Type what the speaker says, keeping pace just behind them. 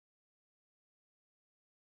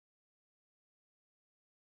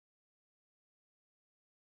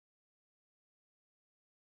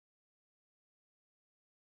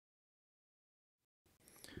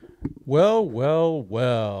Well, well,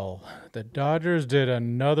 well. The Dodgers did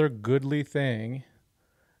another goodly thing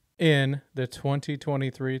in the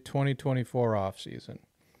 2023-2024 offseason.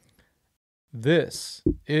 This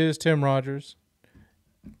is Tim Rogers.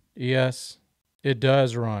 Yes, it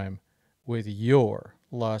does rhyme with your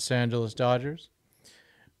Los Angeles Dodgers.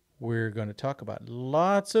 We're going to talk about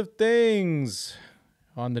lots of things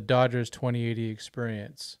on the Dodgers 2080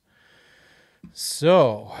 experience.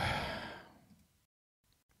 So,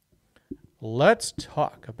 let's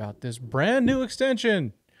talk about this brand new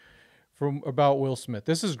extension from about Will Smith.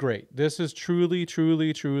 This is great. This is truly,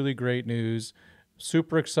 truly, truly great news.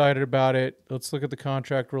 Super excited about it. Let's look at the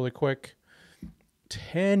contract really quick.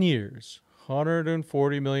 10 years,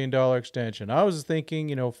 $140 million extension. I was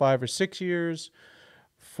thinking, 5 or 6 years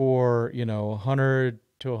for, 100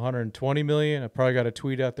 to 120 million. I probably got a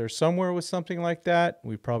tweet out there somewhere with something like that.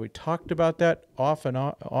 We probably talked about that off and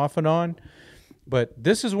on. But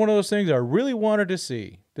this is one of those things I really wanted to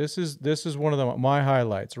see. This is one of my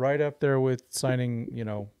highlights, right up there with signing,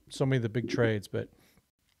 so many of the big trades. But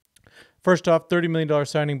first off, $30 million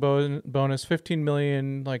signing bonus, $15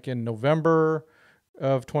 million like in November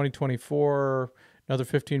of 2024, another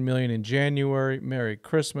 $15 million in January. Merry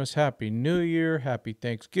Christmas, Happy New Year, Happy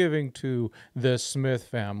Thanksgiving to the Smith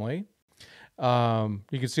family. You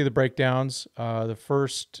can see the breakdowns. The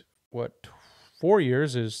first 4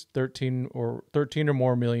 years is 13 or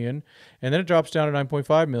more million, and then it drops down to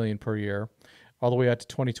 9.5 million per year, all the way out to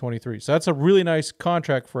 2023. So that's a really nice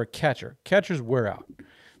contract for a catcher. Catchers wear out.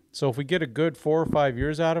 So if we get a good 4 or 5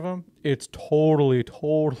 years out of them, it's totally,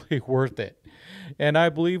 totally worth it. And I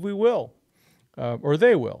believe we will, or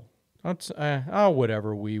they will.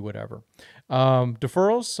 Whatever.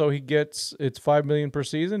 Deferrals. So he gets, it's 5 million per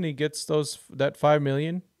season. He gets that 5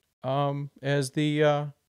 million as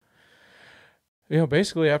the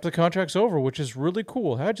basically after the contract's over, which is really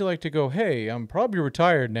cool. How'd you like to go, hey, I'm probably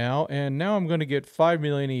retired now, and now I'm going to get $5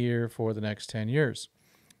 million a year for the next 10 years.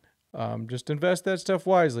 Just invest that stuff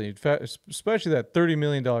wisely, especially that $30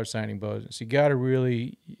 million signing bonus. You got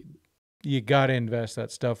to invest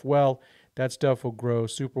that stuff well. That stuff will grow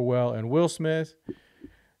super well. And Will Smith,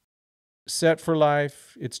 set for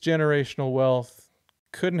life. It's generational wealth.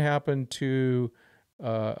 Couldn't happen to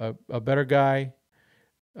a better guy.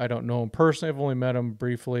 I don't know him personally. I've only met him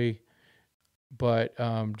briefly, but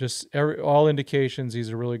all indications he's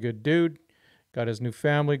a really good dude. Got his new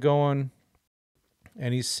family going,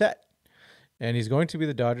 and he's set. And he's going to be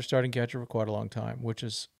the Dodgers starting catcher for quite a long time, which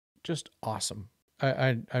is just awesome.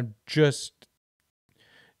 I'm just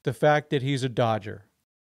the fact that he's a Dodger.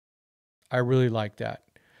 I really like that.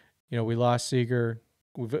 We lost Seager.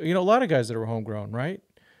 We've a lot of guys that are homegrown, right?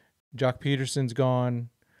 Jock Peterson's gone.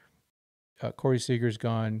 Corey Seager's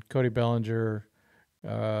gone. Cody Bellinger,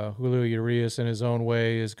 Julio Urias in his own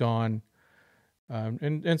way is gone,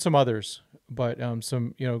 and some others. But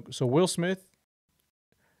so Will Smith,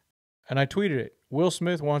 and I tweeted it. Will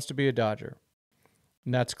Smith wants to be a Dodger,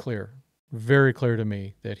 and that's clear, very clear to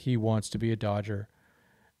me that he wants to be a Dodger.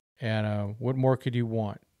 And what more could you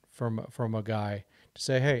want from a guy to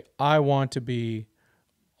say, hey, I want to be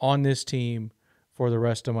on this team for the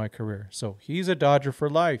rest of my career? So he's a Dodger for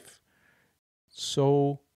life.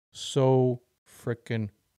 So freaking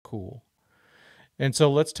cool. And so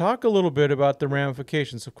let's talk a little bit about the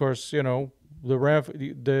ramifications. Of course, the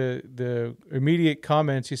immediate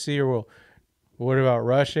comments you see are, well, what about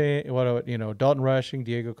rushing? What about, Dalton Rushing,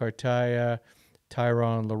 Diego Cartaya,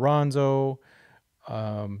 Tyron Lorenzo?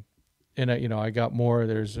 And I got more.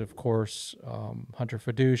 There's, of course, Hunter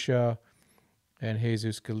Fiducia and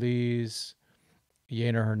Jesus Galiz,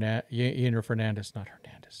 Yener Fernandez, not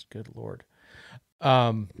Hernandez. Good Lord.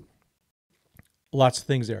 Lots of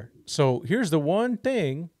things there. So here's the one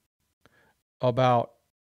thing about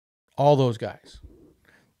all those guys.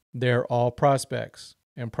 They're all prospects,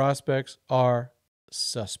 and prospects are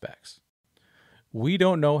suspects. We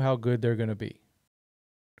don't know how good they're going to be.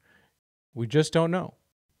 We just don't know.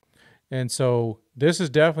 And so this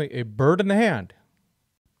is definitely a bird in the hand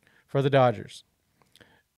for the Dodgers.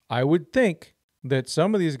 I would think that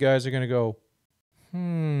some of these guys are going to go,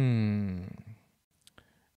 In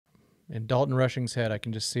Dalton Rushing's head, I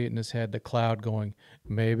can just see it in his head, the cloud going,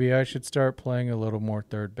 maybe I should start playing a little more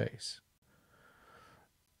third base.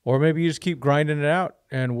 Or maybe you just keep grinding it out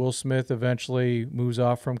and Will Smith eventually moves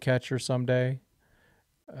off from catcher someday.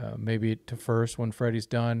 Maybe to first when Freddie's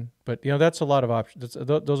done. But, that's a lot of options.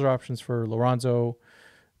 Those are options for Lorenzo.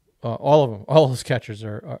 All of them. All those catchers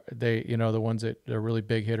are the ones that are really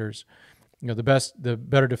big hitters. The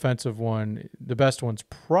better defensive one, the best one's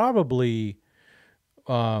probably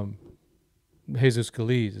Jesus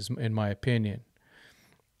Galiz, in my opinion.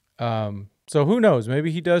 So who knows?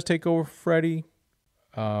 Maybe he does take over Freddie.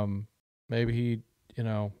 Maybe he,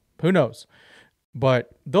 who knows?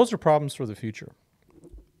 But those are problems for the future,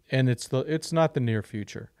 and it's not the near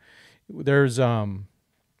future. There's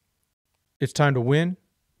it's time to win,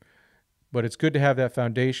 but it's good to have that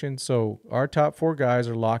foundation. So our top 4 guys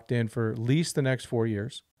are locked in for at least the next 4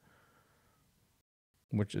 years,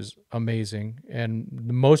 which is amazing, and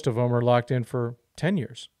most of them are locked in for 10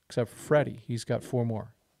 years, except for Freddie. He's got 4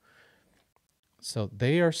 more. So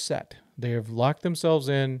they are set. They have locked themselves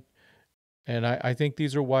in, and I think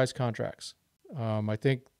these are wise contracts. I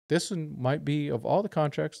think this one might be, of all the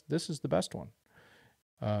contracts, this is the best one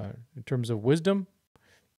in terms of wisdom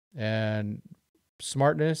and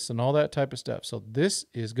smartness and all that type of stuff. So this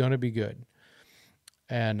is going to be good.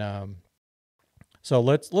 And so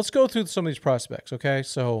let's go through some of these prospects. Okay,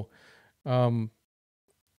 so Diego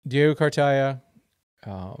Cartaya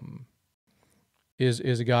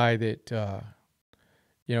is a guy that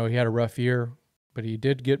he had a rough year, but he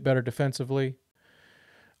did get better defensively.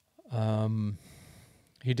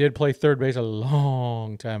 He did play third base a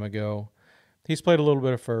long time ago. He's played a little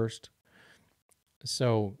bit of first.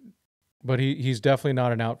 So, but he's definitely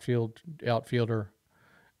not an outfielder.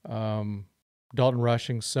 Dalton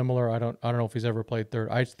Rushing, similar. I don't know if he's ever played third.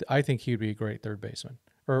 I think he'd be a great third baseman.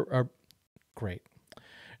 Or great.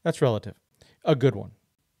 That's relative. A good one.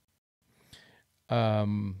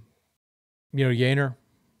 Yainer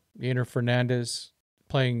Fernandez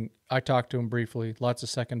playing. I talked to him briefly. Lots of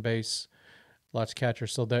second base, lots of catcher.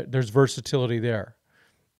 So there's versatility there.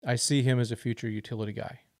 I see him as a future utility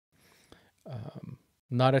guy.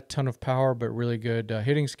 Not a ton of power, but really good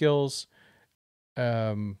hitting skills.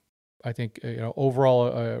 I think overall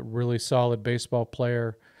a really solid baseball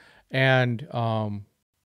player, and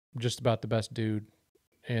just about the best dude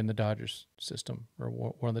in the Dodgers system, or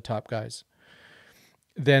one of the top guys.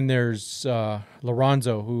 Then there's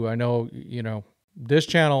Lorenzo, who I know this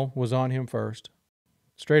channel was on him first,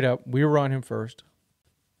 straight up. We were on him first,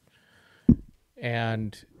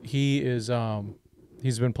 and he is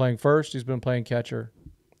he's been playing first. He's been playing catcher.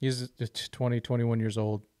 He's 21 years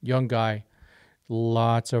old, young guy.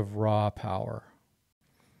 Lots of raw power.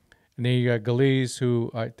 And then you got Galiz, who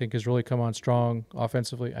I think has really come on strong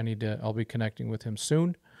offensively. I'll be connecting with him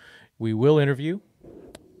soon. We will interview.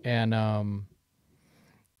 And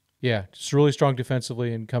just really strong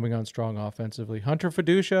defensively and coming on strong offensively. Hunter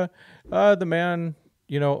Fiducia, the man,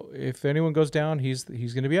 if anyone goes down, he's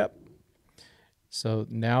going to be up. So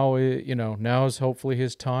now, now is hopefully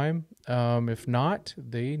his time. If not,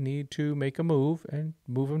 they need to make a move and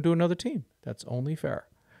move him to another team. That's only fair.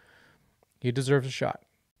 He deserves a shot.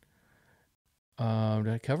 Did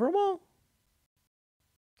I cover them all?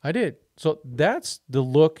 I did. So that's the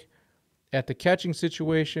look at the catching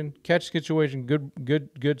situation. Good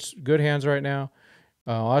hands right now.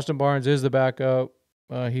 Austin Barnes is the backup.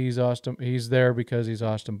 He's there because he's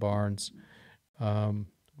Austin Barnes.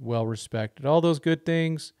 Well respected. All those good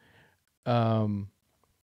things. Let's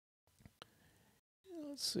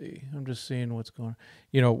see. I'm just seeing what's going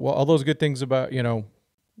on. All those good things about,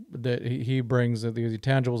 that he brings, the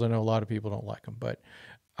intangibles. I know a lot of people don't like him, but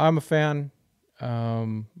I'm a fan. I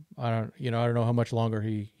don't know how much longer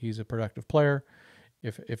he's a productive player,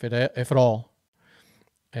 if at all.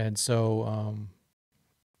 And so,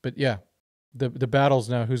 but yeah, the battles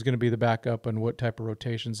now, who's going to be the backup and what type of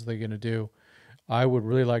rotations are they going to do? I would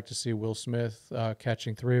really like to see Will Smith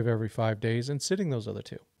catching 3 of every 5 days and sitting those other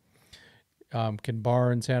 2. Can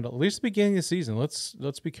Barnes handle at least the beginning of the season?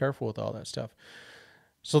 Let's be careful with all that stuff.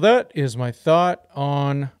 So that is my thought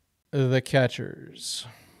on the catchers.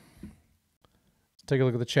 Let's take a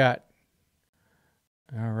look at the chat.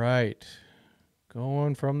 All right,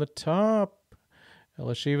 going from the top.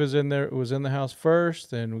 Elashiva's in there. It was in the house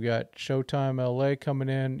first. Then we got Showtime LA coming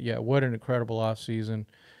in. Yeah, what an incredible offseason.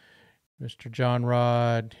 Mr. John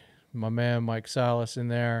Rod, my man Mike Salas in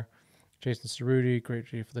there. Jason Cerruti, great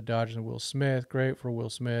for the Dodgers, and Will Smith, great for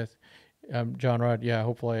Will Smith. John Rod, yeah,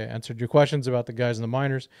 hopefully I answered your questions about the guys in the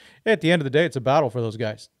minors. At the end of the day, it's a battle for those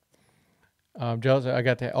guys. I got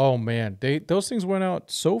that. Oh man, those things went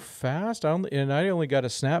out so fast. I only got a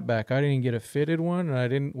snapback. I didn't get a fitted one, and I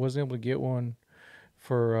wasn't able to get one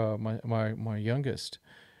for my youngest.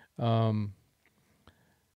 Yeah,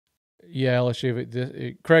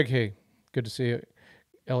 Elashiva, Craig, hey, good to see you.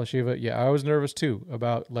 Elashiva, yeah, I was nervous too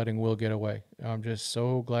about letting Will get away. I'm just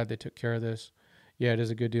so glad they took care of this. Yeah, it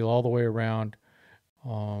is a good deal all the way around.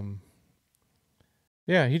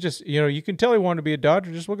 Yeah, he just, you can tell he wanted to be a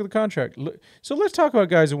Dodger. Just look at the contract. So let's talk about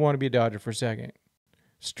guys who want to be a Dodger for a second.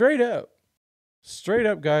 Straight up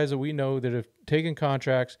guys that we know that have taken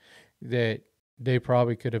contracts that they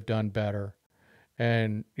probably could have done better.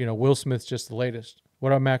 And, Will Smith's just the latest. What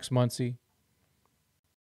about Max Muncy,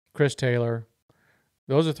 Chris Taylor?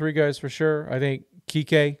 Those are three guys for sure. I think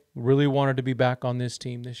Kike really wanted to be back on this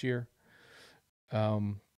team this year. I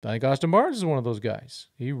think Austin Barnes is one of those guys.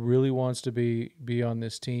 He really wants to be on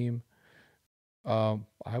this team. I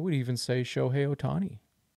would even say Shohei Ohtani.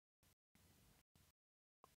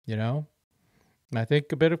 And I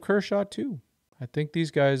think a bit of Kershaw too. I think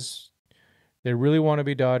these guys, they really want to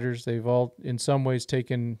be Dodgers. They've all, in some ways,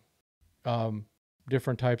 taken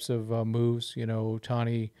different types of moves.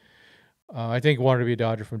 Ohtani, I think, wanted to be a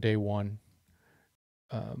Dodger from day one.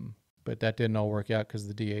 But that didn't all work out because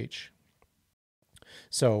of the DH.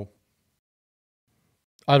 So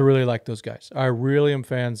I really like those guys. I really am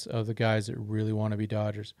fans of the guys that really want to be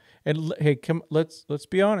Dodgers. And hey, let's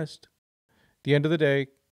be honest. At the end of the day,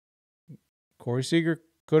 Corey Seager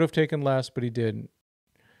could have taken less, but he didn't.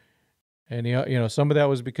 And some of that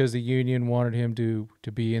was because the union wanted him to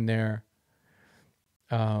be in there.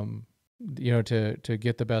 To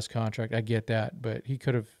get the best contract. I get that, but he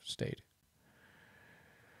could have stayed.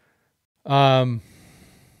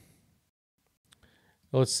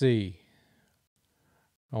 Let's see.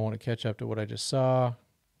 I want to catch up to what I just saw.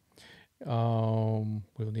 We'll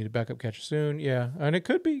need a backup catcher soon. Yeah, and it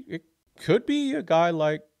could be a guy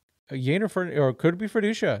like Yainer, or it could be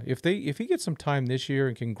Freducia if he gets some time this year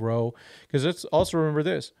and can grow. Because let's also remember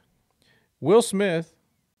this: Will Smith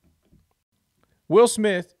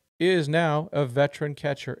is now a veteran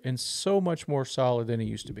catcher and so much more solid than he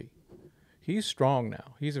used to be. He's strong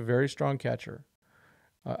now. He's a very strong catcher.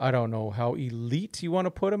 I don't know how elite you want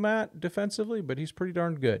to put him at defensively, but he's pretty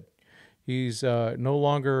darn good. He's no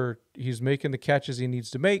longer, he's making the catches he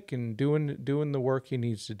needs to make and doing the work he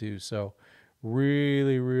needs to do. So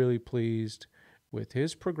really, really pleased with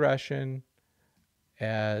his progression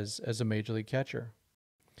as a major league catcher.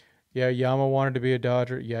 Yeah, Yama wanted to be a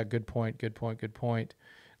Dodger. Yeah, good point.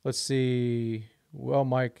 Let's see. Well,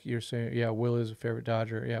 Mike, you're saying, yeah, Will is a favorite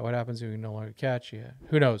Dodger. Yeah, what happens if he can no longer catch? Yeah,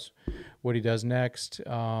 who knows what he does next?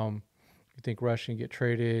 You think Rush can get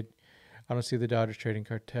traded? I don't see the Dodgers trading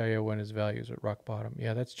Cartaya when his value is at rock bottom.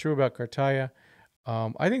 Yeah, that's true about Cartaya.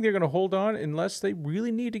 I think they're going to hold on unless they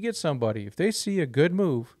really need to get somebody. If they see a good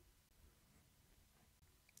move,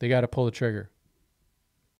 they got to pull the trigger.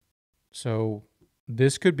 So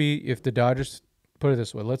this could be, if the Dodgers, put it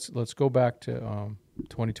this way, let's go back to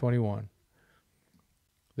 2021.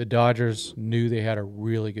 The Dodgers knew they had a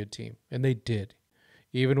really good team, and they did.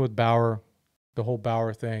 Even with Bauer, the whole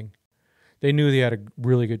Bauer thing, they knew they had a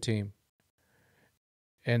really good team.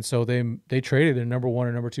 And so they traded their number 1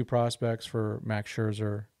 and number 2 prospects for Max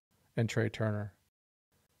Scherzer and Trey Turner.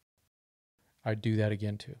 I'd do that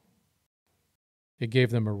again too. It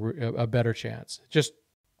gave them a better chance. Just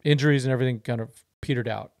injuries and everything kind of petered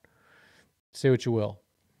out. Say what you will.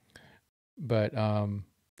 But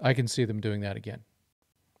I can see them doing that again.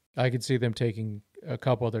 I could see them taking a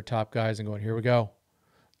couple of their top guys and going, here we go.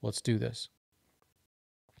 Let's do this.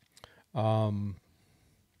 14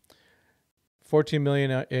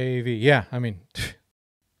 million AAV. Yeah, I mean,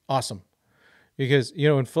 awesome. Because,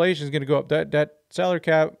 inflation is going to go up. That salary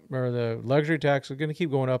cap or the luxury tax is going to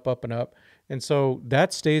keep going up, up, and up. And so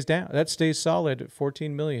that stays down. That stays solid at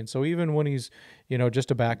 14 million. So even when he's,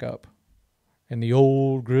 just a backup and the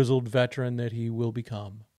old grizzled veteran that he will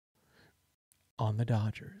become on the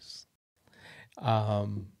Dodgers,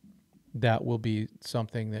 that will be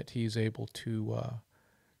something that he's able to,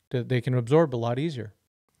 that they can absorb a lot easier.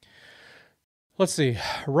 Let's see.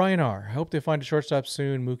 Ryan R. I hope they find a shortstop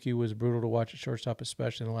soon. Mookie was brutal to watch at shortstop,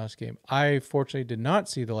 especially in the last game. I fortunately did not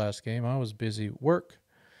see the last game. I was busy at work.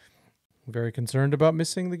 Very concerned about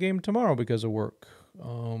missing the game tomorrow because of work.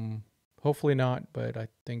 Hopefully not, but I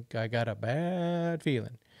think I got a bad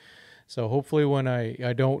feeling. So hopefully when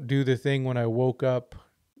I don't do the thing when I woke up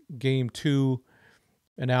game 2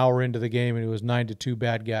 an hour into the game and it was 9-2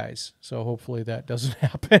 bad guys. So hopefully that doesn't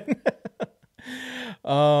happen.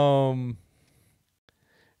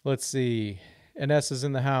 Let's see. Ines is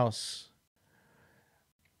in the house.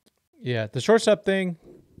 Yeah, the shortstop thing,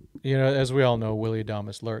 as we all know, Willie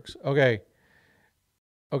Adames lurks. Okay.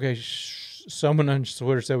 Someone on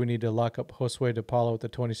Twitter said we need to lock up Josue de Paulo with the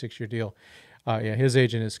 26-year deal. Yeah, his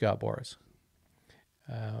agent is Scott Boras.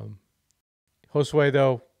 Josue,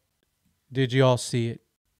 though, did you all see it?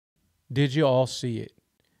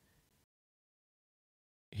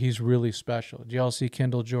 He's really special. Did you all see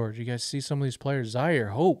Kendall George? You guys see some of these players?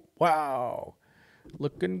 Zaire, Hope. Wow.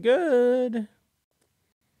 Looking good.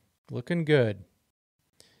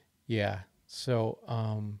 Yeah. So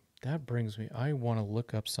that brings me, I want to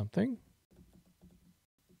look up something.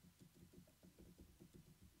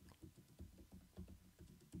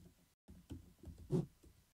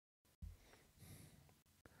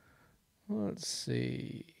 Let's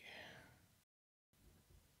see.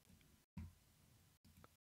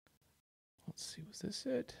 Let's see, was this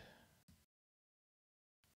it?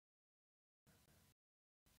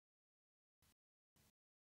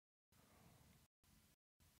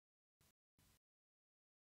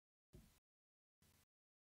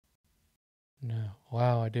 No.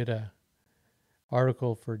 Wow, I did a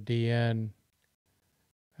article for DN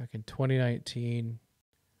back in 2019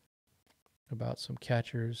 about some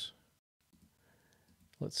catchers.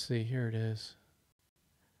 Let's see, here it is.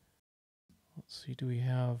 Let's see, do we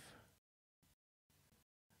have...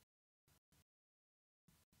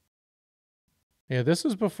 Yeah, this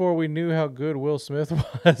was before we knew how good Will Smith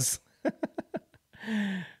was.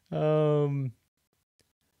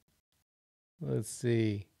 Let's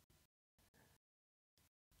see.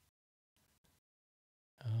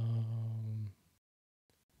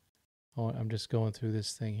 Oh, I'm just going through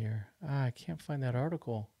this thing here. I can't find that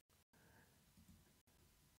article.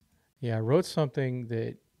 Yeah, I wrote something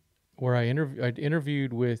that where I'd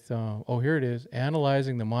interviewed with. Oh, here it is.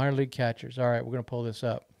 Analyzing the minor league catchers. All right, we're gonna pull this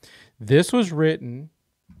up. This was written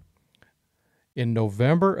in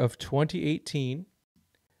November of 2018.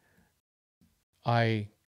 I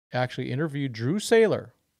actually interviewed Drew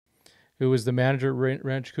Saylor, who was the manager at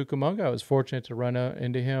Ranch Cucamonga. I was fortunate to run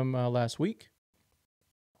into him last week.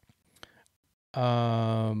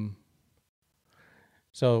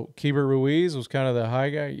 So Keibert Ruiz was kind of the high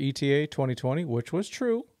guy, ETA 2020, which was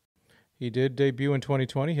true. He did debut in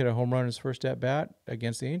 2020, hit a home run in his first at-bat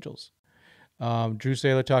against the Angels. Drew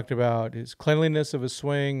Saylor talked about his cleanliness of his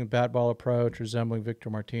swing, bat ball approach, resembling Victor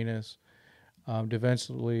Martinez.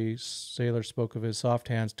 Defensively, Saylor spoke of his soft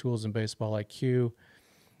hands, tools, and baseball IQ.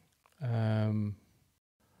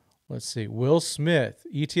 Let's see. Will Smith,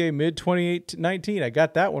 ETA mid-2019. I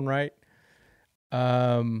got that one right.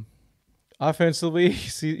 Offensively,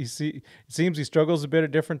 it seems he struggles a bit at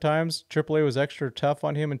different times. AAA was extra tough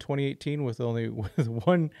on him in 2018 with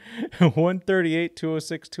 138,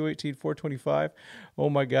 206, 218, 425. Oh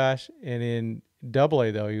my gosh. And in AA,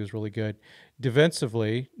 though, he was really good.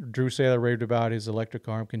 Defensively, Drew Saylor raved about his electric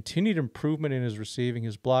arm. Continued improvement in his receiving.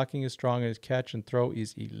 His blocking is strong, and his catch and throw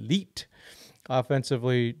is elite.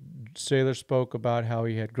 Offensively, Saylor spoke about how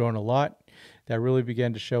he had grown a lot. That really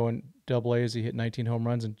began to show in AA as he hit 19 home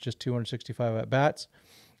runs and just 265 at-bats.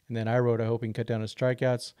 And then I wrote, I hope he can cut down his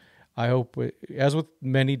strikeouts. I hope, as with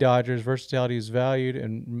many Dodgers, versatility is valued,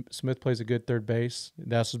 and Smith plays a good third base.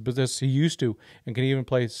 That's he used to, and can even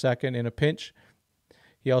play second in a pinch.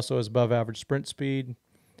 He also has above-average sprint speed.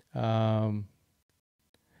 What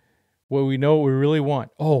we know, what we really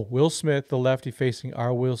want. Oh, Will Smith, the lefty facing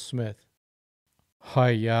our Will Smith.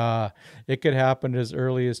 Hi-ya. It could happen as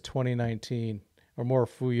early as 2019 or more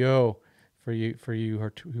Fuyo for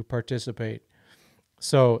you who participate.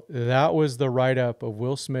 So that was the write-up of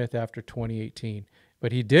Will Smith after 2018.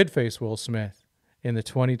 But he did face Will Smith in the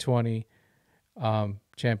 2020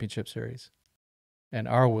 championship series. And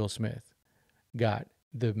our Will Smith got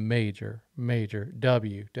the major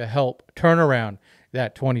W to help turn around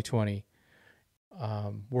that 2020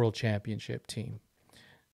 World Championship team.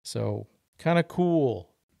 So kind of cool.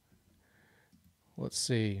 Let's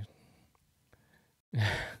see.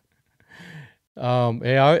 I've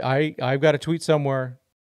got a tweet somewhere,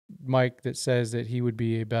 Mike, that says that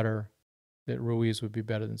that Ruiz would be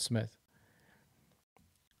better than Smith.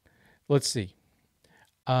 Let's see.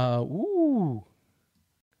 Got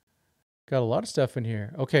a lot of stuff in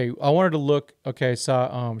here. Okay, I wanted to look. Okay,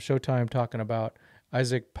 saw Showtime talking about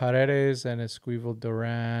Isaac Paredes and Esquivel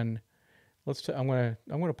Duran. I'm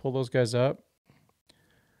gonna pull those guys up.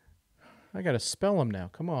 I gotta spell them now.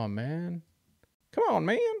 Come on, man.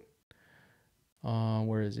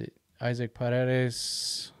 Where is it? Isaac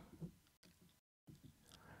Paredes.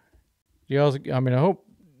 I hope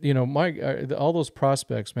Mike. All those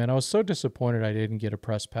prospects, man. I was so disappointed I didn't get a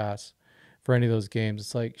press pass for any of those games.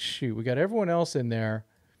 It's like, shoot, we got everyone else in there,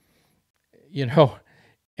 and I'm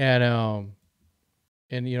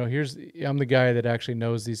the guy that actually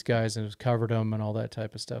knows these guys and has covered them and all that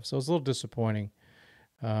type of stuff. So it's a little disappointing.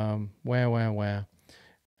 Wah.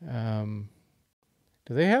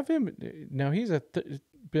 Do they have him now? He's a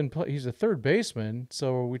third baseman.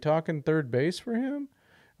 So are we talking third base for him?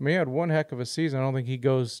 I mean, he had one heck of a season. I don't think he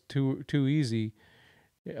goes too easy.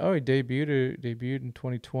 Oh, he debuted in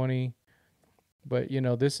 2020. But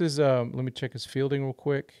this is let me check his fielding real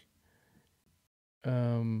quick.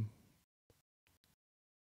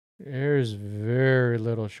 There's very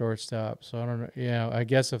little shortstop, so I don't know. Yeah, I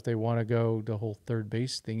guess if they want to go the whole third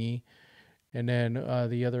base thingy, and then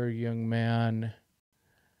the other young man.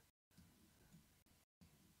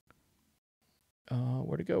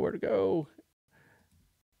 Where'd it go? Where'd it go?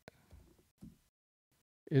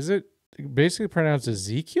 Is it basically pronounced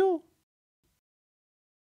Ezekiel?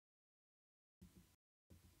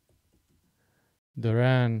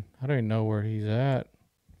 Duran. I don't even know where he's at.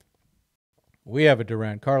 We have a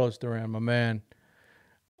Duran. Carlos Duran, my man.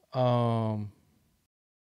 Oh,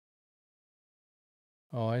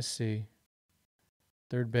 I see.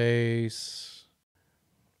 Third base.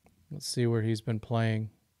 Let's see where he's been playing.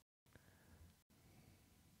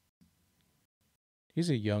 He's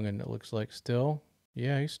a youngin', it looks like, still.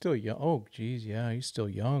 Yeah, he's still young. Oh, geez, yeah, he's still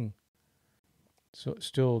young. So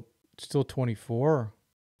still 24.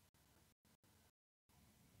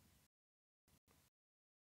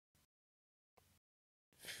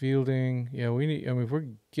 Fielding. Yeah, we need. I mean, if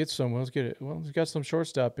we get some, let's get it. Well, he's got some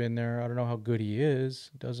shortstop in there. I don't know how good he is.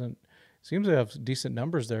 Doesn't seems to have decent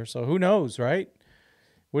numbers there. So who knows, right?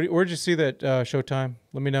 Where'd you see that Showtime?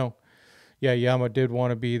 Let me know. Yeah, Yama did want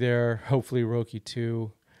to be there. Hopefully, Roki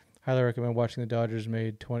too. Highly recommend watching the Dodgers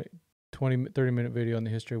made 30-minute video on the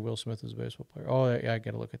history of Will Smith as a baseball player. Oh, yeah, I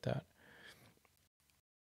got to look at that.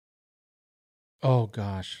 Oh,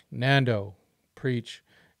 gosh. Nando, preach.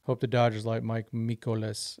 Hope the Dodgers like Mike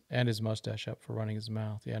Mikolas and his mustache up for running his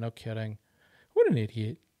mouth. Yeah, no kidding. What an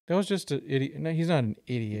idiot. That was just an idiot. No, he's not an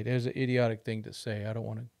idiot. It was an idiotic thing to say. I don't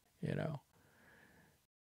want to, you know.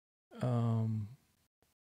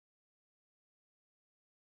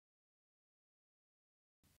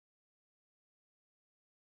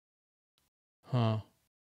 Huh.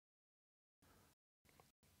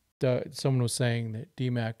 Someone was saying that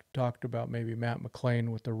D-Mac talked about maybe Matt McClain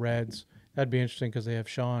with the Reds. That'd be interesting because they have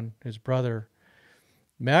Sean, his brother.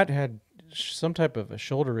 Matt had some type of a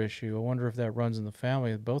shoulder issue. I wonder if that runs in the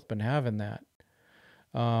family. They've both been having that.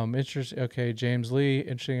 Interesting. Okay, James Lee.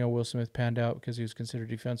 Interesting how Will Smith panned out because he was considered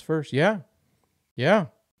defense first. Yeah.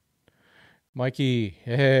 Mikey,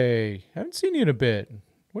 hey, haven't seen you in a bit.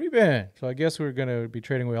 Where you been? So I guess we're going to be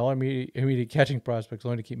trading away all our immediate catching prospects,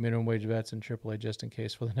 only to keep minimum wage vets in AAA just in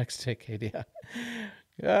case for the next decade.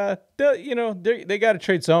 Yeah. They got to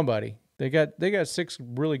trade somebody. They got 6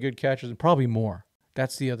 really good catchers and probably more.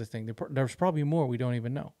 That's the other thing. There's probably more we don't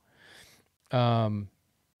even know.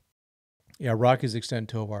 Yeah, Rockies extend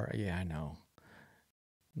Tovar. Yeah, I know.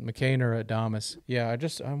 McCain or Adamas. Yeah,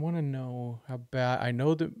 I want to know how bad. I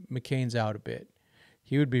know that McCain's out a bit.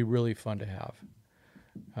 He would be really fun to have.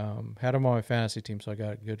 Had him on my fantasy team, so I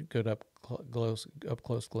got a good up close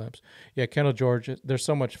glimpse. Yeah, Kendall George. There's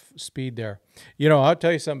so much speed there. I'll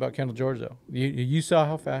tell you something about Kendall George though. You saw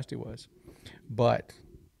how fast he was, but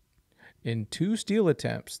in 2 steal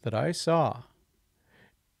attempts that I saw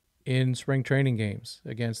in spring training games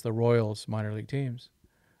against the Royals minor league teams,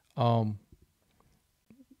 my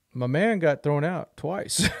man got thrown out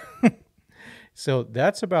twice. So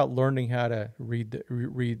that's about learning how to read,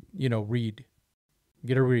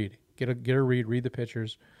 get a read, read the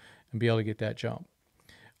pitchers, and be able to get that jump.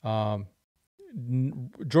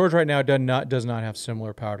 George right now does not have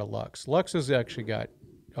similar power to Lux. Lux has actually got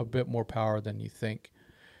a bit more power than you think.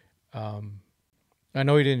 I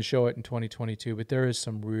know he didn't show it in 2022, but there is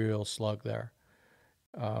some real slug there.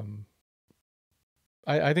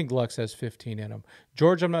 I think Lux has 15 in him.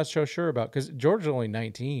 George, I'm not so sure about because George is only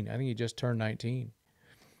 19. I think he just turned 19.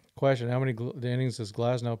 Question: how many innings does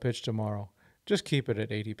Glasnow pitch tomorrow? Just keep it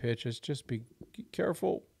at 80 pitches. Just be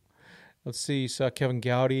careful. Let's see. Saw Kevin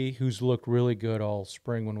Gowdy, who's looked really good all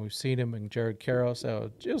spring when we've seen him, and Jared Carroll.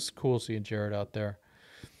 So just cool seeing Jared out there.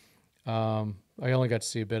 I only got to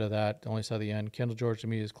see a bit of that. Only saw the end. Kendall George to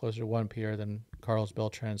me is closer to Juan Pierre than Carlos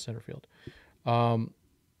Beltran in center field.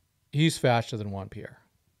 He's faster than Juan Pierre.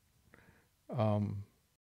 And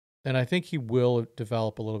I think he will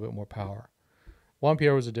develop a little bit more power. Juan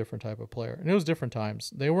Pierre was a different type of player, and it was different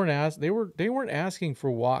times. They weren't asking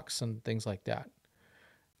for walks and things like that.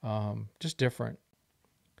 Just different.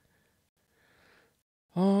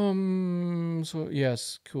 So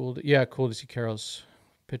yes, cool. Cool to see Carlos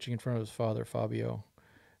pitching in front of his father, Fabio.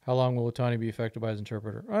 How long will Ohtani be affected by his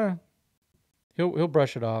interpreter? He'll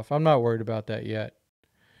brush it off. I'm not worried about that yet.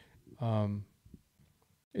 Even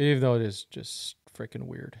though it is just freaking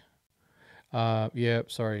weird.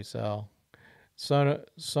 Sorry, Sal.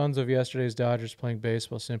 Sons of yesterday's Dodgers playing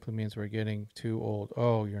baseball simply means we're getting too old.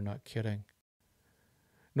 Oh, you're not kidding.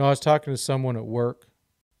 No, I was talking to someone at work,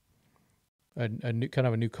 a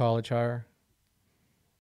new college hire,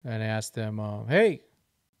 and asked them, hey,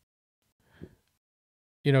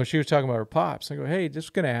 she was talking about her pops. I go, hey,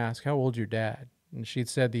 just going to ask, how old's your dad? And she'd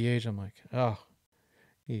said the age. I'm like, oh,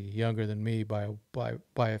 he's younger than me by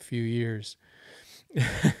a few years.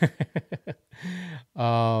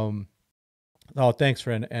 Oh, thanks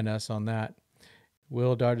for NS on that.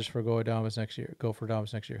 Will Dodgers forgo Adames next year? Go for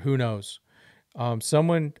Adames next year? Who knows?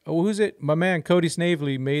 Someone, who's it? My man Cody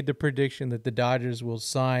Snavely made the prediction that the Dodgers will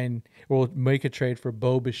make a trade for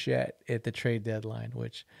Bo Bichette at the trade deadline,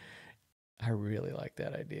 which I really like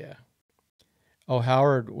that idea. Oh,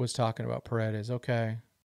 Howard was talking about Paredes. Okay.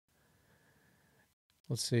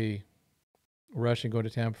 Let's see. Rush and go to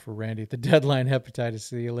Tampa for Randy at the deadline. Hepatitis.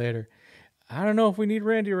 See you later. I don't know if we need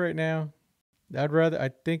Randy right now. I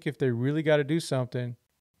think if they really got to do something,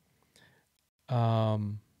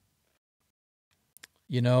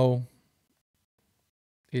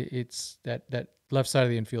 it's that left side of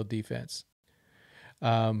the infield defense.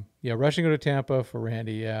 Rushing go to Tampa for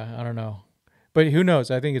Randy. Yeah, I don't know. But who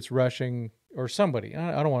knows? I think it's Rushing or somebody.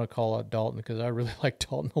 I don't want to call out Dalton because I really like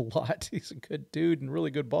Dalton a lot. He's a good dude and really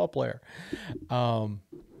good ball player.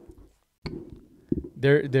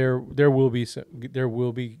 There will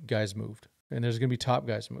be guys moved, and there's going to be top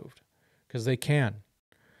guys moved because they can.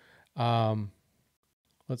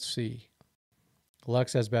 Let's see.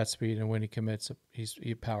 Lux has bat speed, and when he commits, he's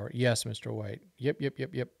power. Yes, Mr. White.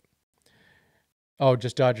 Yep. Oh,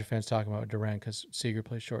 just Dodger fans talking about Durant because Seager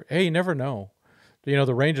plays short. Hey, you never know.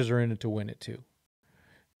 The Rangers are in it to win it too.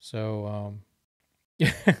 So,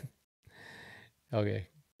 okay.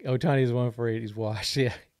 Ohtani's 1-for-8. He's washed.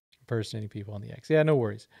 Yeah. Impersonating people on the X. Yeah, no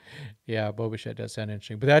worries. Yeah, Bo Bichette does sound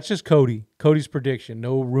interesting. But that's just Cody. Cody's prediction.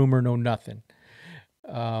 No rumor, no nothing.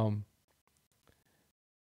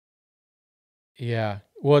 Yeah.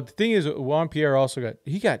 Well, the thing is, Juan Pierre also got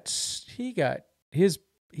picked. He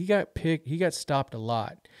got stopped a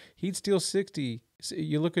lot. He'd steal 60.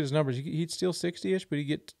 You look at his numbers. He'd steal 60-ish, but he'd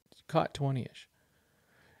get caught 20-ish.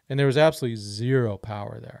 And there was absolutely zero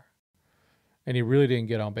power there. And he really didn't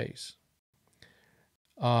get on base.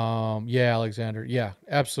 Yeah, Alexander. Yeah,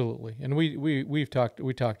 absolutely. And we talked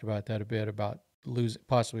about that a bit about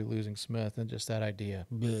possibly losing Smith and just that idea.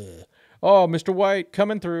 Blech. Oh, Mr. White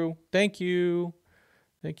coming through. Thank you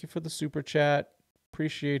for the super chat.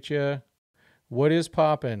 Appreciate you. What is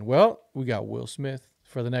popping? Well, we got Will Smith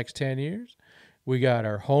for the next 10 years. We got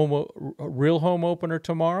our real home opener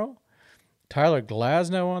tomorrow. Tyler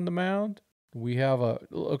Glasnow on the mound. We have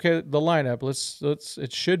the lineup.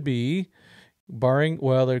 It should be barring,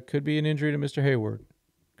 there could be an injury to Mr. Hayward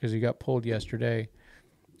because he got pulled yesterday.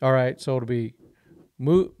 All right, so it'll be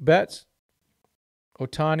Betts,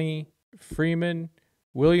 Ohtani, Freeman,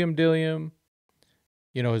 William Dilliam.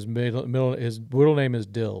 His middle name is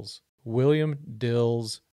Dills. William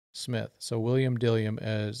Dills Smith. So William Dilliam,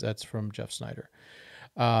 that's from Jeff Snyder.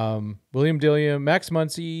 William Dilliam, Max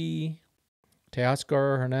Muncy,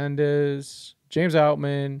 Teoscar Hernandez, James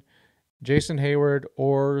Outman, Jason Hayward,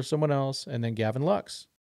 or someone else, and then Gavin Lux.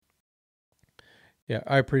 Yeah,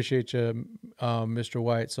 I appreciate you, Mr.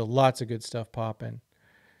 White. So lots of good stuff popping.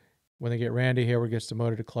 When they get Randy Hayward gets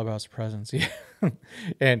demoted to clubhouse presence. Yeah.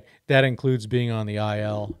 And that includes being on the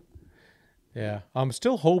IL. Yeah. I'm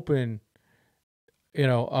still hoping,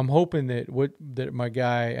 that my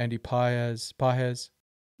guy, Andy Pajes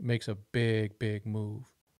makes a big move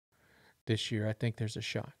this year. I think there's a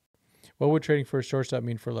shot. What would trading for a shortstop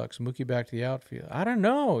mean for Lux? Mookie back to the outfield. I don't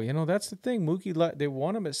know. That's the thing. Mookie, they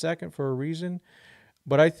want him at second for a reason.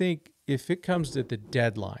 But I think if it comes to the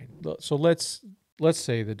deadline, so let's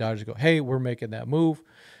say the Dodgers go, hey, we're making that move.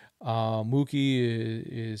 Mookie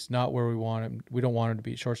is not where we want him. We don't want him to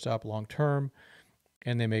be shortstop long term.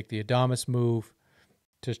 And they make the Adames move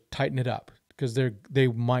to tighten it up because they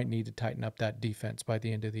might need to tighten up that defense by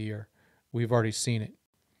the end of the year. We've already seen it.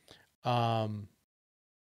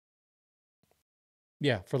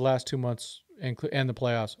 Yeah, for the last 2 months and the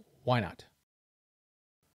playoffs, why not?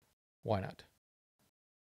 Why not?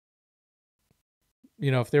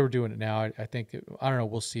 If they were doing it now, I think, I don't know,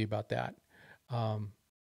 we'll see about that.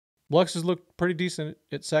 Lux has looked pretty decent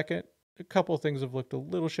at second. A couple of things have looked a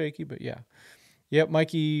little shaky, but yeah. Yep,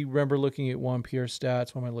 Mikey, remember looking at Juan Pierre's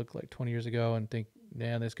stats when I looked like 20 years ago and think,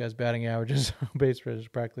 man, this guy's batting averages, base spread is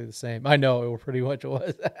practically the same. I know, it pretty much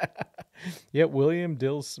was. Yep, William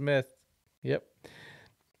Dill Smith. Yep.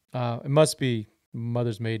 It must be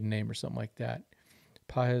mother's maiden name or something like that.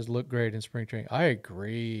 Pajes looked great in spring training. I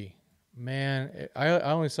agree. Man, I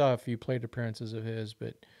only saw a few plate appearances of his,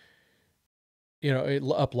 but,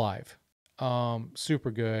 up live.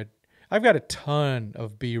 Super good. I've got a ton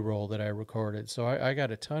of B-roll that I recorded, so I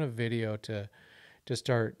got a ton of video to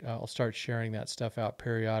start. I'll start sharing that stuff out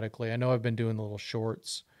periodically. I know I've been doing the little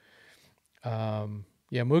shorts.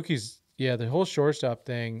 Mookie's, the whole shortstop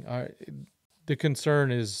thing, the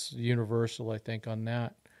concern is universal, I think, on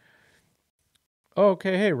that. Oh,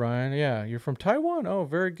 okay. Hey, Ryan. Yeah, you're from Taiwan? Oh,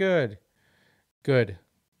 very good. Good.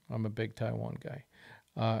 I'm a big Taiwan guy.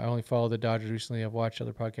 I only follow the Dodgers recently. I've watched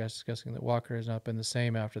other podcasts discussing that Walker has not been the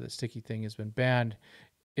same after the sticky thing has been banned.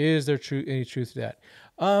 Is there any truth to that?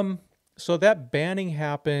 So that banning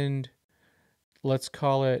happened, let's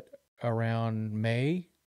call it around May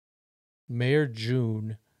or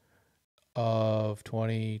June of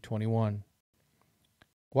 2021.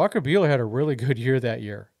 Walker Buehler had a really good year that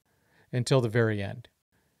year until the very end.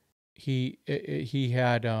 He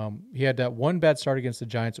had that one bad start against the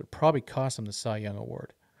Giants that probably cost him the Cy Young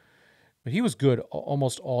Award, but he was good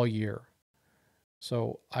almost all year.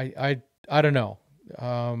 So I don't know.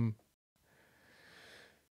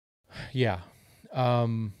 Yeah.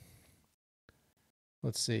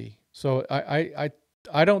 Let's see. So I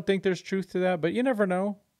don't think there's truth to that, but you never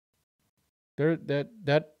know.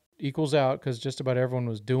 That equals out because just about everyone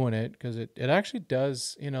was doing it because it actually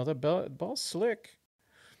does. The ball's slick.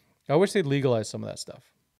 I wish they'd legalize some of that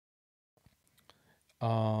stuff.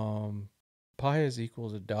 Paez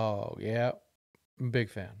equals a dog. Yeah, I'm a big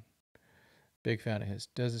fan. Big fan of his.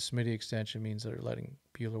 Does the Smitty extension means they're letting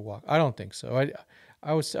Buehler walk? I don't think so.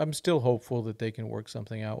 I'm still hopeful that they can work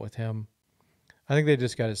something out with him. I think they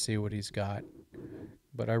just got to see what he's got.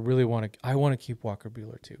 But I really want to keep Walker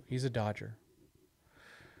Buehler too. He's a Dodger.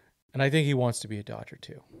 And I think he wants to be a Dodger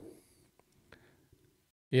too.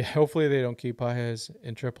 Yeah, hopefully they don't keep Paez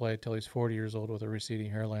in AAA until he's 40 years old with a receding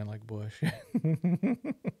hairline like Bush.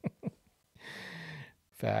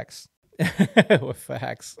 Facts. With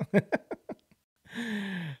facts.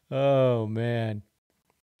 Oh man.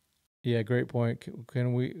 Yeah, great point.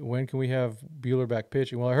 When can we have Buehler back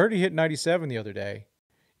pitching? Well, I heard he hit 97 the other day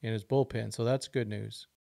in his bullpen, so that's good news.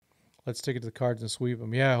 Let's take it to the Cards and sweep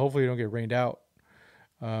them. Yeah, hopefully you don't get rained out.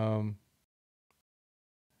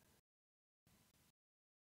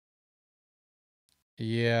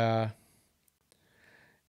 Yeah.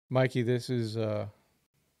 Mikey, this is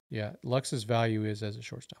Lux's value is as a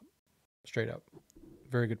shortstop. Straight up.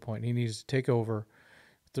 Very good point. He needs to take over,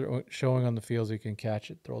 showing on the field he can catch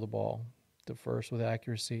it, throw the ball to first with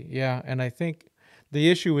accuracy. Yeah, and I think the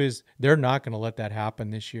issue is they're not going to let that happen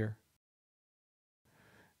this year.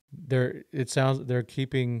 They're going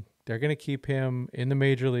to keep him in the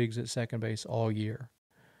major leagues at second base all year.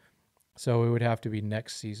 So it would have to be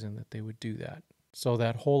next season that they would do that. So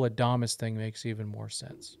that whole Adames thing makes even more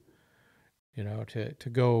sense. To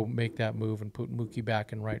go make that move and put Mookie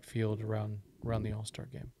back in right field around the All-Star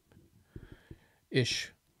game.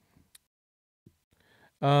 Ish.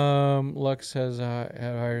 Lux has a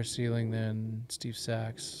higher ceiling than Steve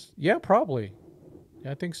Sachs. Yeah, probably.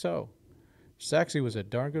 Yeah, I think so. Saxey was a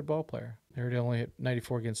darn good ball player. They heard he only hit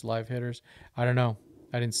 94 against live hitters. I don't know.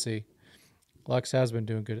 I didn't see. Lux has been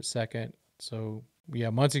doing good at second. So, yeah,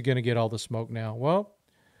 Muncie's going to get all the smoke now. Well,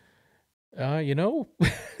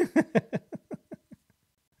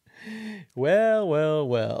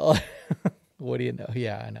 well. What do you know?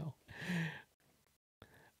 Yeah, I know.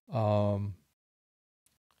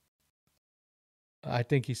 I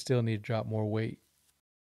think he still need to drop more weight.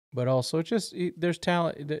 But also, there's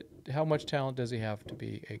talent. How much talent does he have to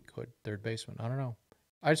be a good third baseman? I don't know.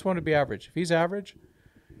 I just want to be average. If he's average,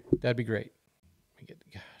 that'd be great.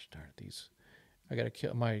 Gosh darn it, these. I got to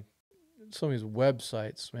kill some of these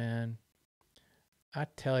websites, man. I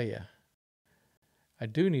tell you, I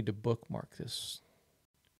do need to bookmark this.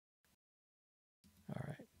 All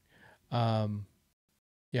right.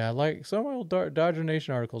 Yeah, I like some old Dodger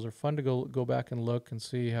Nation articles are fun to go back and look and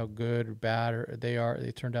see how good or bad they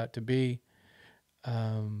turned out to be.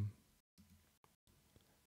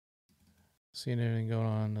 Seeing anything going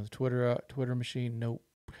on the Twitter machine? Nope.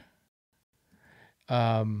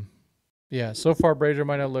 Yeah, so far Brazier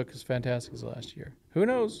might not look as fantastic as last year. Who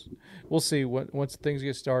knows? We'll see once things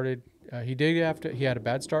get started. He had a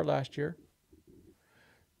bad start last year,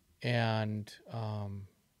 and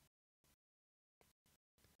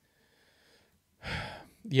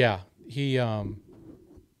yeah, he had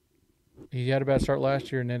a bad start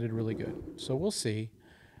last year and ended really good. So we'll see.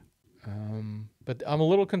 But I'm a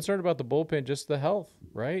little concerned about the bullpen, just the health,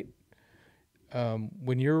 right?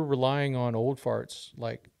 When you're relying on old farts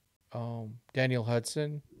like Daniel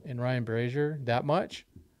Hudson and Ryan Brazier that much,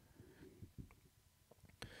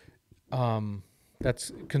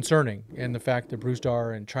 that's concerning. And the fact that Bruce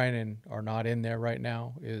Dar and Trinan are not in there right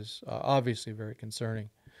now is obviously very concerning.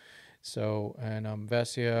 So, and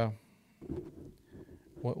Vesia,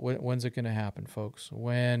 when's it going to happen, folks?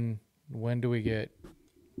 When do we get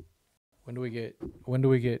a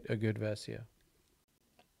good Vesia?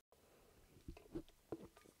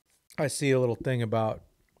 I see a little thing about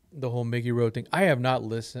the whole Miggy Road thing. I have not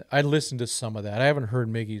listened. I listened to some of that. I haven't heard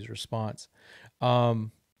Miggy's response.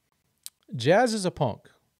 Jazz is a punk.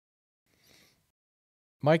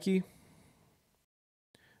 Mikey,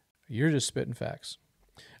 you're just spitting facts.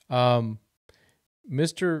 Mr.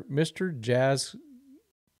 Jazz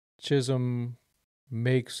Chisholm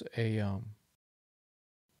makes a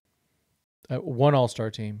one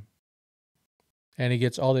all-star team, and he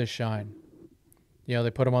gets all this shine. You know,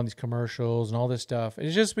 they put him on these commercials and all this stuff.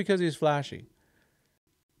 It's just because he's flashy.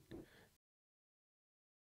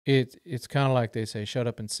 It's kind of like they say, shut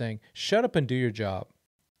up and sing. Shut up and do your job.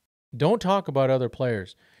 Don't talk about other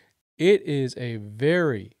players. It is a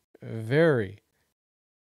very, very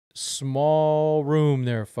small room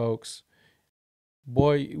there, folks.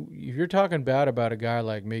 Boy, if you're talking bad about a guy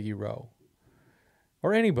like Miggy Rowe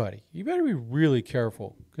or anybody, you better be really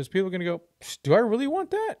careful, because people are going to go, do I really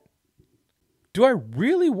want that? Do I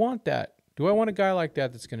really want that? Do I want a guy like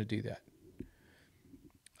that that's going to do that?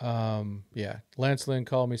 Yeah. Lance Lynn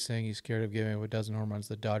called me saying he's scared of giving away a dozen home runs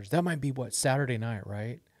to the Dodgers. That might be what, Saturday night,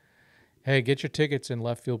 right? Hey, get your tickets in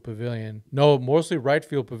left field pavilion. No, mostly right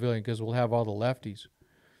field pavilion, because we'll have all the lefties.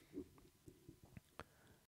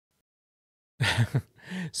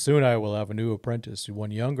 Soon I will have a new apprentice,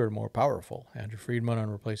 one younger and more powerful. Andrew Friedman on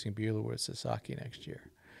replacing Buehler with Sasaki next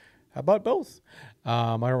year. How about both?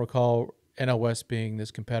 I don't recall NL West being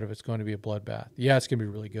this competitive. It's going to be a bloodbath. Yeah, it's going to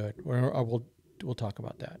be really good. We'll talk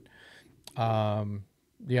about that.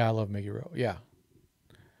 Yeah, I love Miggy Rowe. Yeah.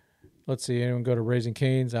 Let's see. Anyone go to Raising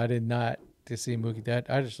Cane's? I did not to see Mookie. That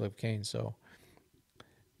I just love Canes. So,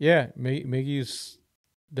 yeah, Miggy's.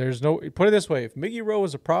 There's no. Put it this way: if Miggy Rowe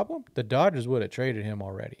was a problem, the Dodgers would have traded him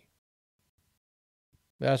already.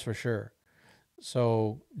 That's for sure.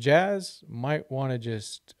 So Jazz might want to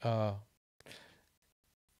just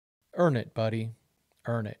earn it, buddy.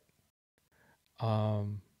 Earn it.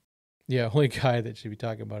 Yeah, only guy that should be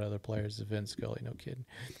talking about other players is Vince Scully. No kidding.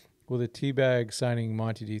 Will the teabag signing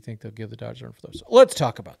Monty, do you think they'll give the Dodgers run for those? Let's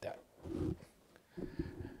talk about that.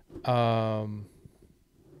 All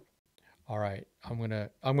right. I'm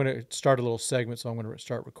gonna start a little segment, so I'm gonna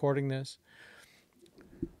start recording this.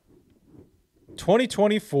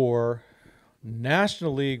 2024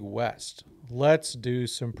 National League West. Let's do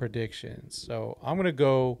some predictions. So I'm gonna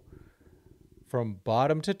go from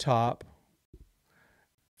bottom to top.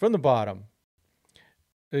 From the bottom,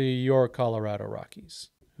 your Colorado Rockies,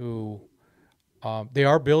 who they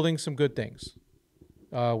are building some good things.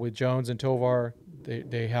 With Jones and Tovar,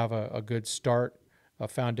 they have a good start, a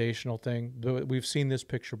foundational thing. We've seen this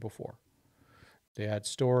picture before. They had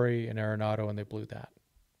Story and Arenado, and they blew that.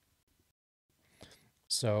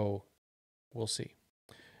 So we'll see.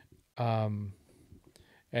 And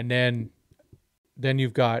then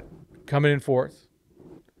you've got coming in fourth,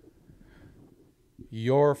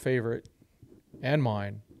 your favorite and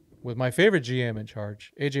mine, with my favorite GM in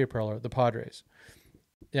charge, AJ Preller, the Padres.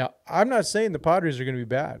 Now, I'm not saying the Padres are going to be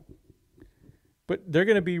bad, but they're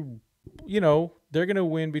going to be, they're going to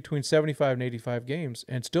win between 75 and 85 games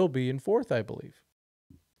and still be in fourth, I believe.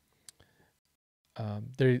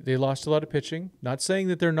 They lost a lot of pitching. Not saying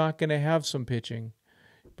that they're not going to have some pitching,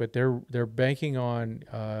 but they're banking on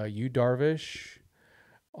Yu Darvish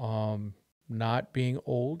not being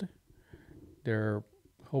old. They're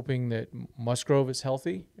hoping that Musgrove is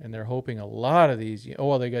healthy, and they're hoping a lot of these. They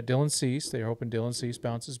got Dylan Cease. They're hoping Dylan Cease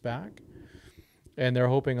bounces back, and they're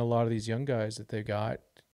hoping a lot of these young guys that they got,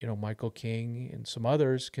 Michael King and some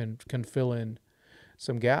others can fill in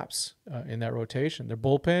some gaps in that rotation. Their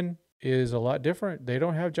bullpen is a lot different. They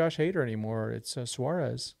don't have Josh Hader anymore. It's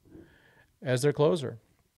Suarez as their closer.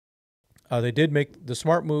 They did make the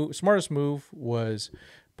smartest move was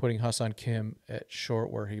putting Hassan Kim at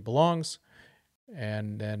short where he belongs.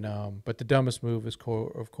 And then, but the dumbest move,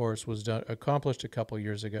 of course, was accomplished a couple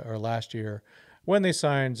years ago, or last year, when they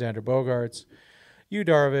signed Xander Bogaerts, Yu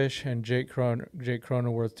Darvish, and Jake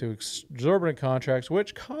Cronenworth to exorbitant contracts,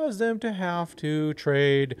 which caused them to have to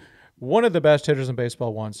trade one of the best hitters in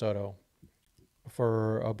baseball, Juan Soto,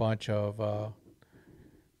 for a bunch of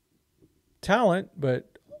talent,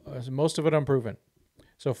 but most of it unproven.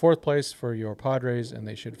 So fourth place for your Padres, and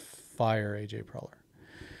they should fire AJ Preller.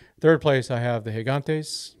 Third place, I have the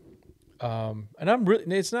Gigantes. And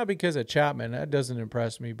it's not because of Chapman. That doesn't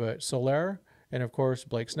impress me, but Soler and, of course,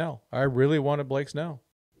 Blake Snell. I really wanted Blake Snell.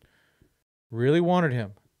 Really wanted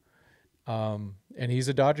him. And he's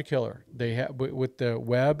a Dodger killer. They have with the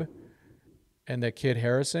Webb and the kid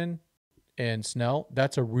Harrison and Snell,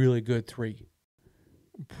 that's a really good three.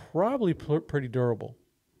 Probably pretty durable.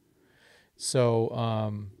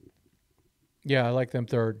 So, yeah, I like them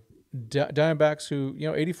third. Diamondbacks, who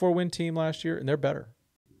 84 win team last year, and they're better.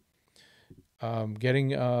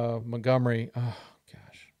 Getting Montgomery, oh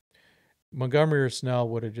gosh, Montgomery or Snell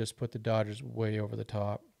would have just put the Dodgers way over the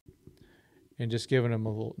top. and just giving them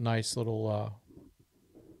a nice little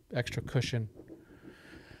extra cushion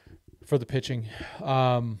for the pitching.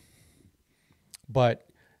 But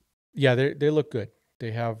yeah, they look good.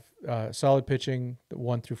 They have solid pitching,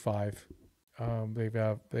 1 through 5.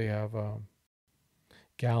 They have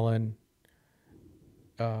Gallen,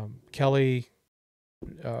 Kelly,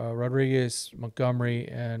 Rodriguez, Montgomery,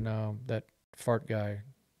 and that fart guy,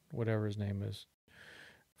 whatever his name is,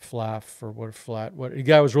 Flaff or what Flat. What the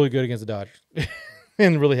guy was really good against the Dodgers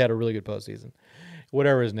and really had a really good postseason.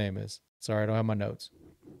 Whatever his name is. Sorry, I don't have my notes.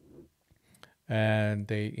 And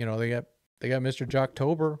they got Mr.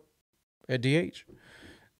 Jocktober at DH.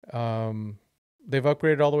 They've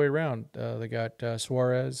upgraded all the way around. They got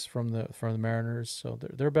Suarez from the Mariners, so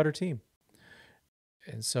they're a better team.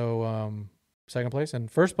 And so second place and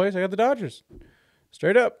first place, I got the Dodgers.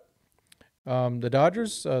 Straight up. The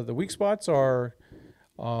Dodgers, the weak spots are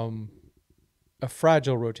a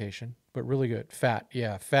fragile rotation, but really good. Fat.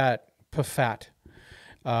 The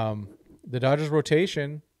Dodgers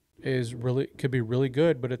rotation could be really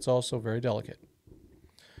good, but it's also very delicate.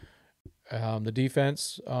 The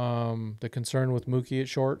defense, the concern with Mookie at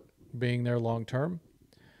short being there long term,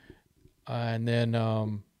 and then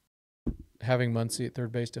having Muncy at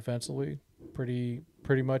third base defensively, pretty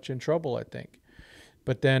much in trouble, I think.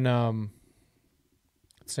 But then at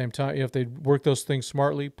the same time, if they work those things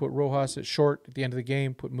smartly, put Rojas at short at the end of the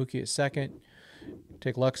game, put Mookie at second,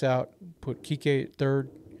 take Lux out, put Kike at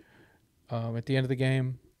third at the end of the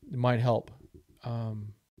game, it might help.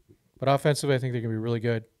 But offensively, I think they're going to be really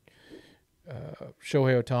good.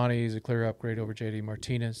 Shohei Ohtani is a clear upgrade over JD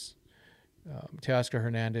Martinez. Teoscar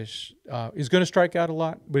Hernandez is going to strike out a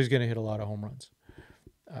lot, but he's going to hit a lot of home runs.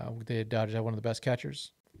 The Dodgers have one of the best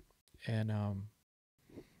catchers. And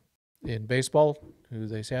in baseball, who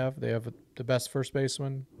they have the best first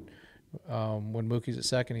baseman. When Mookie's at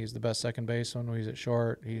second, he's the best second baseman. When he's at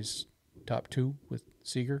short, he's top 2 with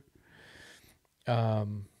Seager.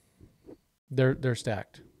 They're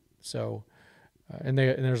stacked. So, and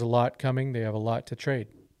there's a lot coming. They have a lot to trade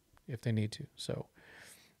if they need to. So,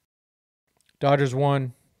 Dodgers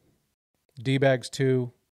 1, D-bags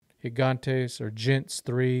 2, Gigantes or Gents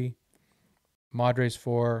 3, Madres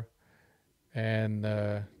 4, and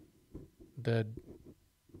the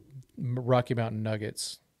Rocky Mountain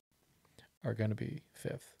Nuggets are going to be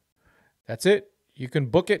 5th. That's it. You can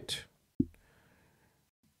book it.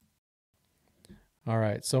 All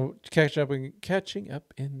right. So catching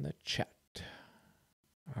up in the chat.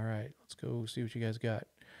 All right. Let's go see what you guys got.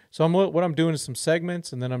 So what I'm doing is some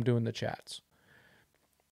segments, and then I'm doing the chats.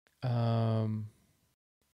 Let's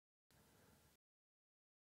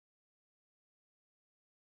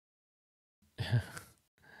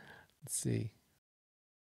see.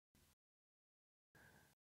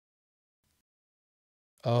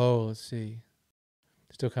 Oh, let's see.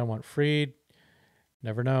 Still kind of want Fried.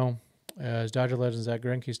 Never know. Is Dodger legend Zach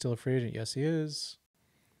Greinke still a free agent? Yes, he is.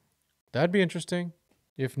 That'd be interesting.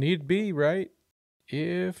 If need be, right?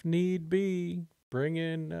 If need be, bring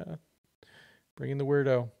in the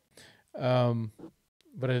weirdo.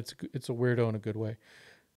 But it's a weirdo in a good way.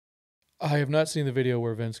 I have not seen the video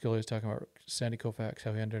where Vin Scully is talking about Sandy Koufax,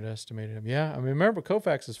 how he underestimated him. Yeah, I mean, remember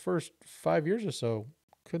Koufax's first 5 years or so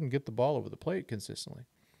couldn't get the ball over the plate consistently.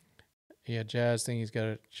 Yeah, Jazz think he's got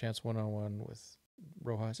a chance one-on-one with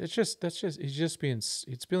Rojas.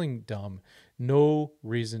 He's feeling dumb. No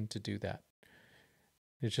reason to do that.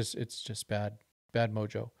 It's just bad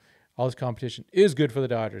mojo. All this competition is good for the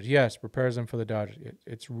Dodgers. Yes, prepares them for the Dodgers.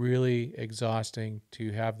 It's really exhausting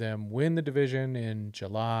to have them win the division in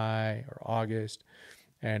July or August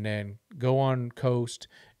and then go on coast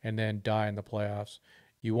and then die in the playoffs.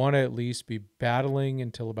 You want to at least be battling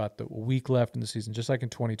until about the week left in the season, just like in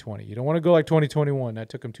 2020. You don't want to go like 2021. That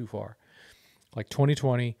took them too far. Like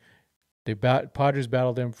 2020, Padres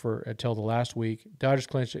battled them until the last week. Dodgers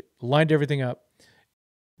clinched it, lined everything up,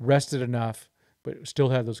 rested enough, but still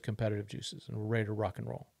had those competitive juices and were ready to rock and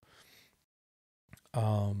roll.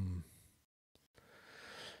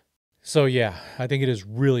 So, yeah, I think it is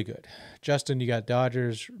really good. Justin, you got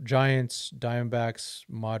Dodgers, Giants, Diamondbacks,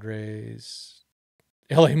 Madres,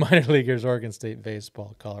 LA minor leaguers, Oregon State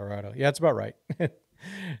baseball, Colorado. Yeah, it's about right.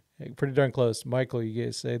 Pretty darn close. Michael, you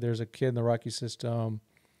guys say there's a kid in the Rocky system,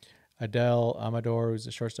 Adele Amador, who's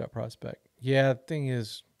a shortstop prospect. Yeah, the thing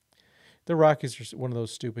is, the Rockies are one of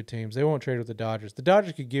those stupid teams. They won't trade with the Dodgers. The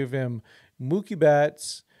Dodgers could give him Mookie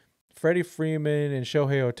Betts, Freddie Freeman, and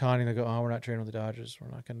Shohei Ohtani. They go, oh, we're not trading with the Dodgers. We're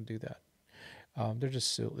not going to do that. They're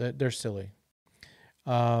just silly. They're silly.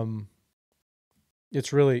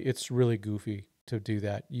 It's really goofy to do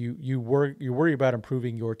that. You worry about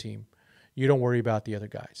improving your team. You don't worry about the other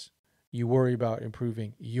guys. You worry about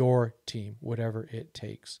improving your team, whatever it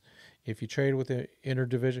takes. If you trade with the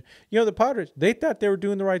interdivision, the Padres, they thought they were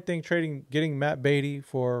doing the right thing, getting Matt Beatty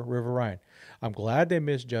for River Ryan. I'm glad they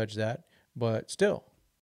misjudged that, but still.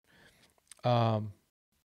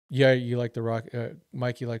 Yeah, you like the Rock.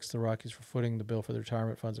 Mikey likes the Rockies for footing the bill for the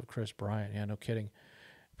retirement funds of Chris Bryant. Yeah, no kidding.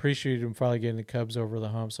 Appreciate him finally getting the Cubs over the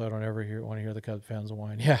hump, so I don't ever want to hear the Cubs fans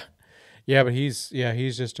whine. Yeah, but he's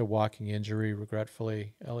just a walking injury,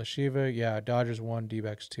 regretfully. Elishiva, yeah, Dodgers 1,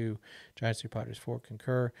 D-backs 2, Giants 3, Padres 4,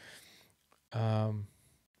 concur. We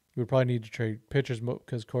would probably need to trade pitchers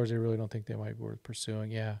because Corsi really don't think they might be worth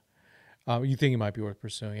pursuing. Yeah, you think it might be worth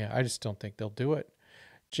pursuing? Yeah, I just don't think they'll do it.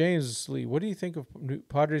 James Lee, what do you think of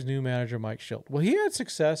Padres' new manager Mike Shildt? Well, he had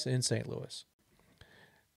success in St. Louis.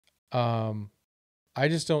 I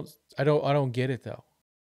just don't. I don't get it though.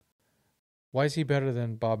 Why is he better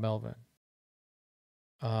than Bob Melvin?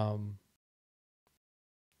 And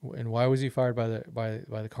why was he fired by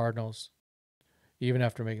the Cardinals, even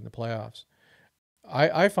after making the playoffs?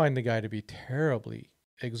 I find the guy to be terribly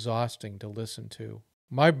exhausting to listen to.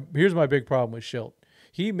 Here's my big problem with Shildt.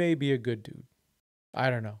 He may be a good dude. I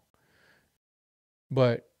don't know.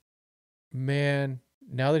 But man,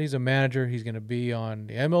 now that he's a manager, he's going to be on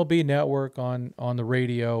the MLB network on the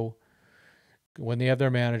radio when they have their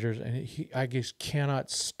managers, and I just cannot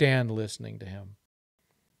stand listening to him.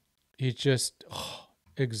 He's just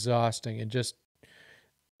exhausting, and just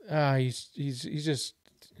he's just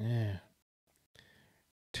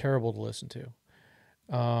terrible to listen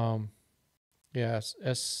to.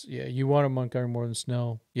 Yes, you wanted Montgomery more than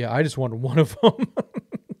Snell. Yeah, I just wanted one of them.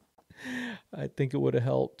 I think it would have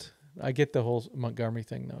helped. I get the whole Montgomery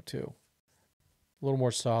thing though too. A little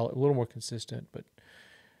more solid, a little more consistent, but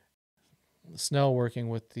Snell working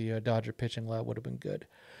with the Dodger pitching lab would have been good.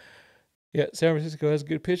 Yeah, San Francisco has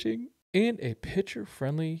good pitching and a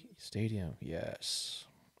pitcher-friendly stadium. Yes.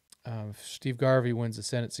 If Steve Garvey wins the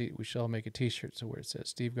Senate seat, we shall make a T-shirt where it says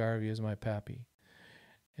 "Steve Garvey is my pappy."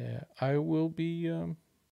 Yeah, I will be.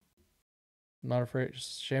 Not afraid,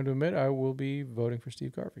 ashamed to admit, I will be voting for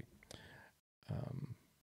Steve Garvey.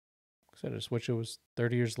 I just wish it was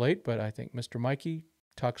 30 years late, but I think Mr. Mikey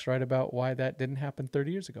talks right about why that didn't happen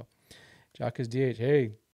 30 years ago. Jock is DH.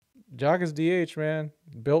 Hey, Jock is DH, man.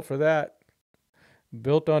 Built for that.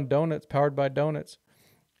 Built on donuts, powered by donuts.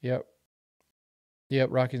 Yep.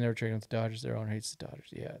 Rockies never trading with the Dodgers. Their owner hates the Dodgers.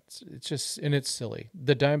 Yeah, it's just, and it's silly.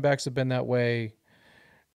 The Diamondbacks have been that way.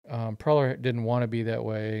 Preller didn't want to be that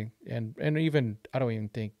way. And even, I don't even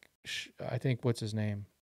think, I think, what's his name?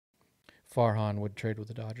 Farhan would trade with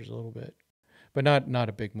the Dodgers a little bit. But not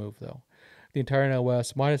a big move, though. The entire NL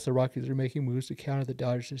West, minus the Rockies, are making moves to counter the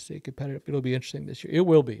Dodgers to stay competitive. It'll be interesting this year. It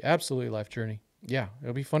will be. Absolutely life journey. Yeah,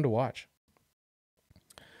 it'll be fun to watch.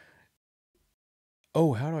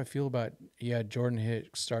 Oh, how do I feel about Jordan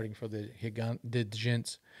Hicks starting for the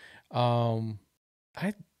Gents?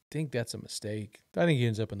 I think that's a mistake. I think he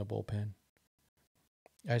ends up in the bullpen.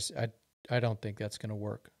 I don't think that's going to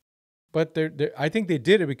work. But I think they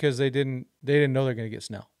did it because they didn't know they're going to get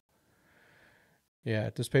Snell. Yeah,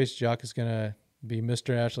 at this pace, Jock is going to be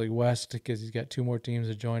Mr. Ashley West because he's got 2 more teams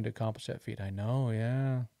to join to accomplish that feat. I know,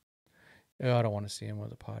 yeah. Oh, I don't want to see him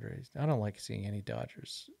with the Padres. I don't like seeing any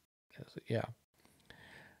Dodgers. Yeah.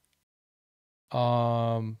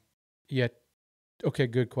 Yeah. Okay,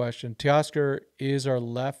 good question. Teoscar is our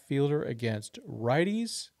left fielder against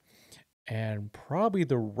righties and probably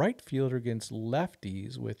the right fielder against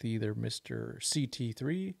lefties with either Mr.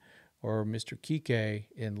 CT3 or Mr. Kike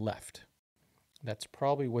in left. That's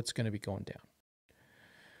probably what's going to be going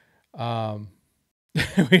down.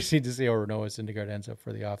 We need to see how Noah Syndergaard ends up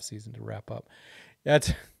for the offseason to wrap up. I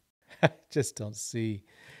just don't see.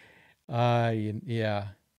 Yeah.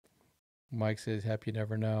 Mike says, happy you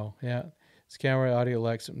never know. Yeah. It's camera, audio,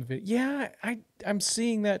 like something. Yeah, I'm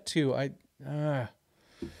seeing that too. Dang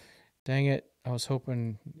it. I was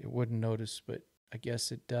hoping it wouldn't notice, but I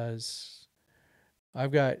guess it does. I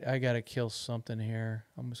got to kill something here.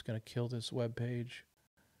 I'm just going to kill this web page.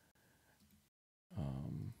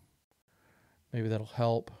 Maybe that'll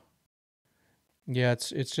help. Yeah,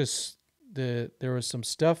 it's just there was some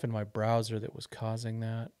stuff in my browser that was causing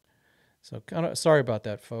that. So kind of sorry about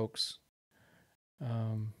that, folks.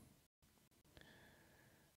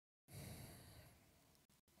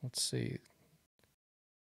 Let's see.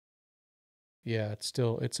 Yeah,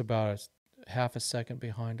 it's about a half a second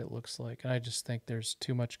behind, it looks like. And I just think there's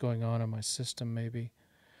too much going on in my system, maybe.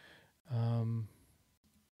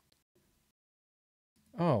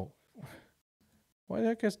 Oh, why the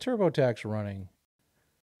heck is TurboTax running?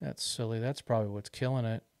 That's silly. That's probably what's killing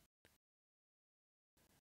it.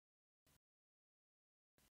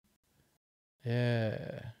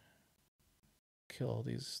 Yeah. Kill all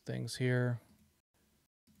these things here.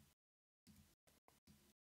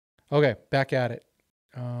 Okay, back at it.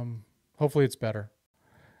 Hopefully it's better.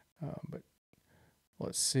 But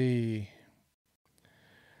let's see.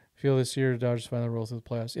 Feel this year the Dodgers finally roll through the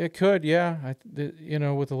playoffs. It could, yeah.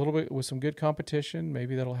 With a little bit, with some good competition,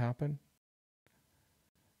 maybe that'll happen.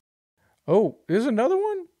 Oh, there's another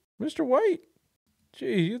one, Mr. White.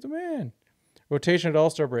 Gee, you're the man. Rotation at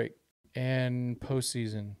All-Star break and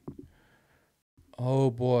postseason.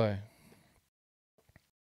 Oh boy.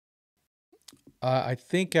 I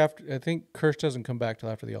think Kirsch doesn't come back till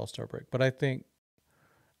after the All-Star break, but I think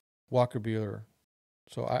Walker Buehler.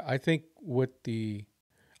 So I think I'm going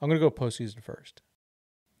to go postseason first.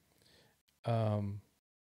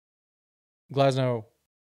 Glasnow,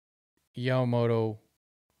 Yamamoto,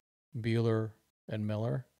 Buehler, and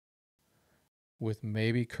Miller, with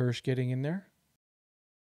maybe Kirsch getting in there.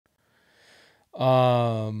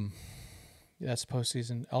 That's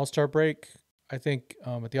postseason. All-Star break. I think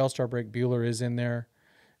at the All-Star break, Buehler is in there.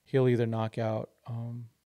 He'll either knock out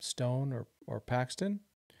Stone or Paxton.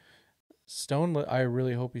 Stone, I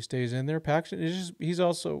really hope he stays in there. Paxton, he's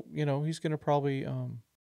also, he's going to probably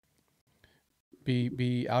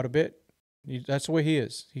be out a bit. That's the way he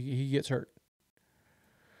is. He gets hurt.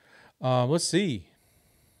 Let's see.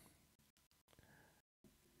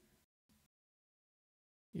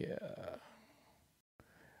 Yeah.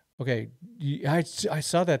 Okay. I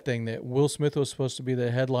saw that thing that Will Smith was supposed to be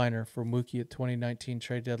the headliner for Mookie at 2019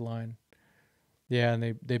 trade deadline. Yeah,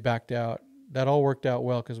 and they backed out. That all worked out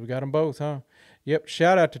well because we got them both, huh? Yep.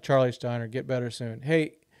 Shout out to Charlie Steiner. Get better soon.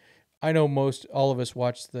 Hey, I know all of us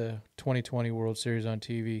watched the 2020 World Series on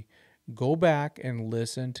TV. Go back and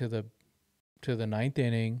listen to the ninth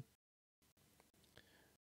inning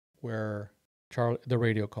where the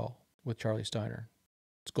radio call with Charlie Steiner.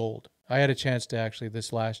 It's gold. I had a chance to actually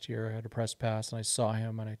this last year. I had a press pass and I saw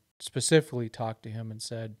him and I specifically talked to him and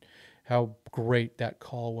said how great that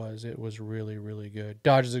call was. It was really, really good.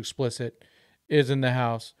 Dodgers Explicit is in the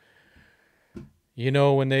house.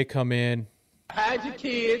 When they come in. Hide your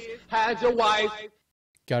kids, hide your wife.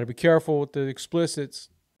 Got to be careful with the explicits.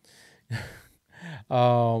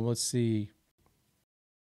 Let's see.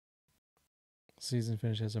 Season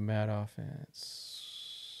finish as a mad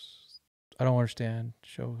offense. I don't understand.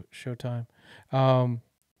 Showtime.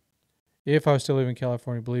 If I was still living in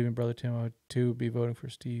California, believing Brother Tim, I would too be voting for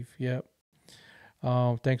Steve. Yep.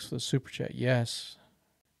 Thanks for the super chat. Yes.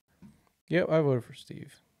 Yep, I voted for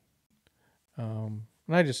Steve. And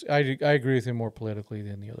I agree with him more politically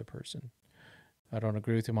than the other person. I don't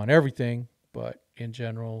agree with him on everything, but in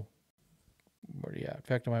general, in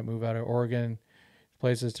fact, I might move out of Oregon.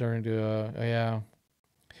 Places turning to yeah.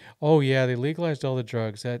 Oh yeah, they legalized all the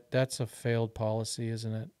drugs. That's a failed policy,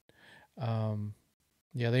 isn't it?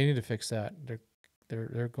 Yeah, they need to fix that.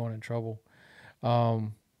 They're going in trouble.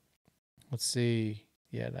 Let's see.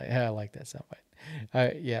 Yeah, I like that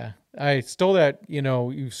soundbite. I stole that.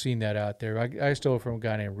 You've seen that out there. I stole it from a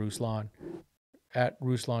guy named Ruslan at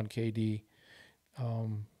Ruslan KD.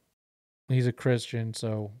 He's a Christian,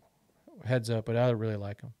 so heads up. But I really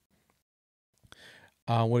like him.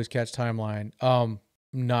 What is Cat's timeline?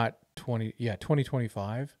 Not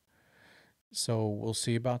 2025. So we'll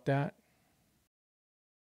see about that.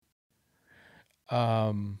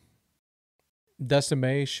 Dustin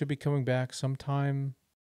May should be coming back sometime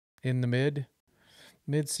in the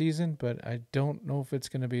mid-season, but I don't know if it's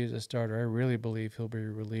going to be as a starter. I really believe he'll be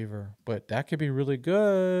a reliever, but that could be really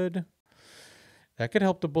good. That could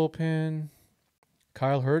help the bullpen.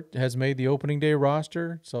 Kyle Hurt has made the opening day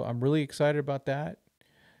roster, so I'm really excited about that.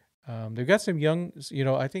 They've got some young,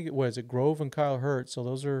 I think it was Grove and Kyle Hurt, so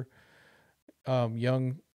those are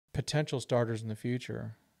young potential starters in the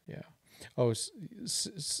future. Yeah. Oh,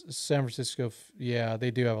 San Francisco. Yeah,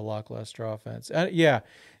 they do have a lackluster offense. Yeah,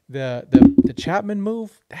 the Chapman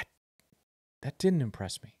move that didn't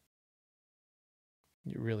impress me.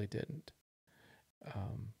 It really didn't.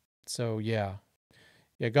 So yeah,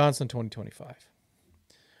 Gonson 2025.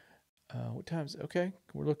 What time's it? Okay,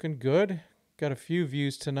 we're looking good. Got a few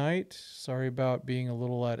views tonight. Sorry about being a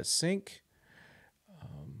little out of sync.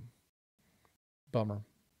 Bummer.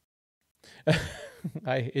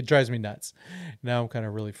 It drives me nuts. Now I'm kind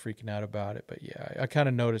of really freaking out about it. But yeah, I kind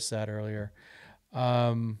of noticed that earlier.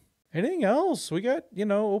 Anything else? We got,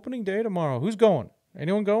 opening day tomorrow. Who's going?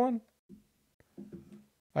 Anyone going?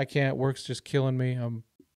 I can't. Work's just killing me.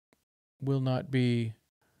 Will not be.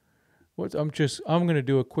 I'm going to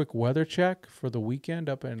do a quick weather check for the weekend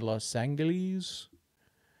up in Los Angeles.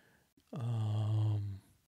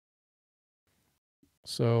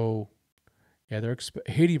 So Yeah, they're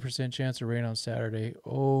 80% chance of rain on Saturday.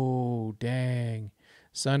 Oh, dang.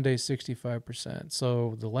 Sunday, 65%.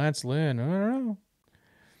 So the Lance Lynn, I don't know.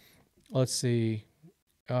 Let's see.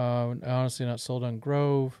 Honestly, not sold on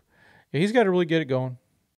Grove. Yeah, he's got to really get it going.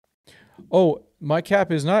 Oh, my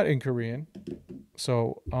cap is not in Korean,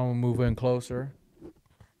 so I'm going to move in closer.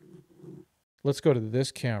 Let's go to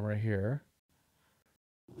this camera here.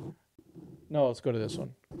 No, let's go to this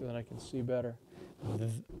one. Then I can see better.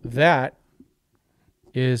 That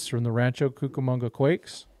is from the Rancho Cucamonga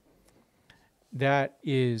Quakes. That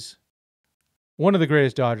is one of the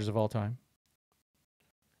greatest Dodgers of all time.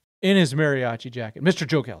 In his mariachi jacket, Mr.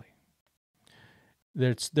 Joe Kelly.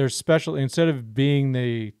 They're special. Instead of being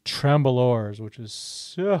the Tremblors, which is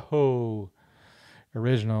so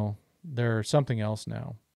original, they're something else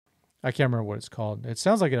now. I can't remember what it's called. It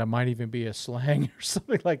sounds like it might even be a slang or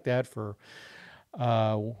something like that for,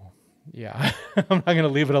 yeah. I'm not going to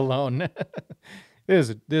leave it alone.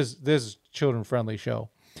 This is children friendly show,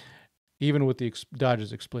 even with the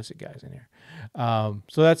Dodgers explicit guys in here.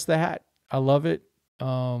 So that's the hat. I love it.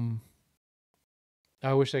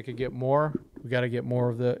 I wish I could get more. We got to get more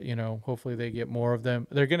of the, hopefully they get more of them.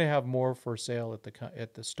 They're going to have more for sale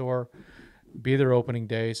at the store. Be their opening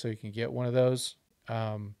day so you can get one of those.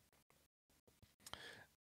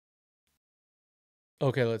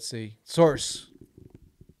 Okay, let's see. Source.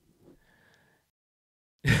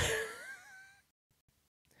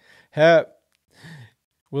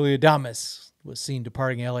 Willie Adames was seen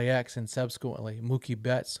departing LAX, and subsequently Mookie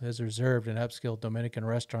Betts has reserved an upscale Dominican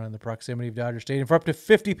restaurant in the proximity of Dodger Stadium for up to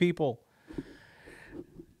 50 people.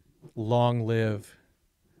 Long live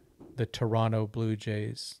the Toronto Blue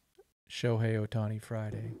Jays. Shohei Ohtani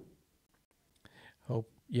Friday. Hope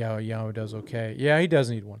Yao does okay. Yeah, he does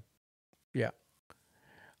need one. Yeah.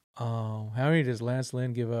 How many does Lance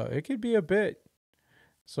Lynn give up? It could be a bit.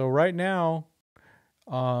 So right now,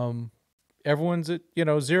 everyone's at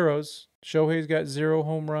zeros. Shohei's got 0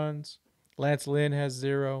 home runs. Lance Lynn has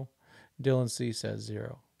 0. Dylan Cease has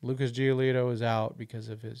 0. Lucas Giolito is out because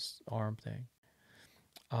of his arm thing.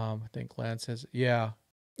 I think Lance has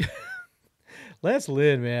Lance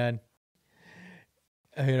Lynn, man.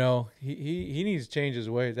 He needs to change his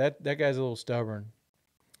ways. That guy's a little stubborn.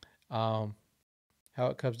 How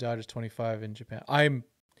it Cubs Dodgers 25 in Japan. I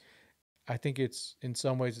think it's in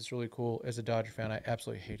some ways it's really cool. As a Dodger fan, I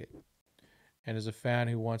absolutely hate it. And as a fan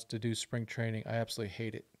who wants to do spring training, I absolutely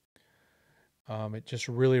hate it. It just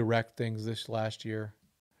really wrecked things this last year.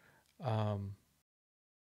 And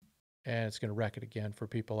it's going to wreck it again for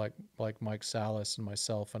people like Mike Salas and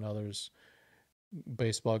myself and others,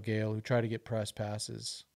 Baseball Gale, who try to get press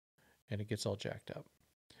passes, and it gets all jacked up.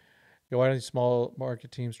 Why don't these small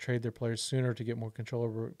market teams trade their players sooner to get more control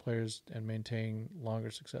over players and maintain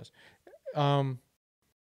longer success? I'm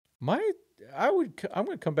going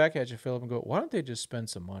to come back at you, Philip, and go, why don't they just spend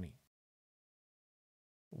some money?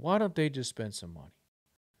 Why don't they just spend some money?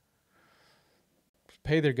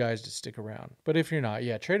 Pay their guys to stick around. But if you're not,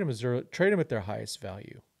 trade them at their highest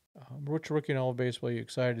value. Which rookie in all of baseball are you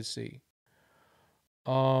excited to see?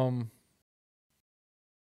 I'm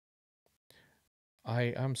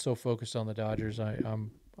so focused on the Dodgers.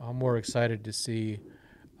 I'm more excited to see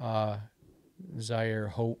Zaire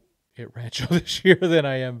Hope at Rancho this year than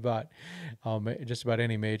I am about just about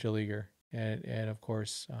any major leaguer, and of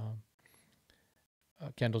course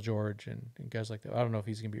Kendall George and guys like that. I don't know if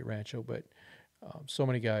he's gonna be at Rancho, but so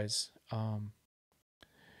many guys.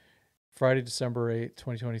 Friday, December 8th,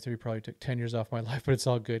 2023 probably took 10 years off my life, but it's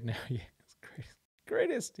all good now. Yeah, it's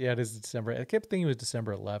greatest. Yeah, it is December. I kept thinking it was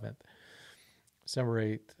December 11th. December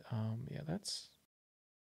 8th. That's.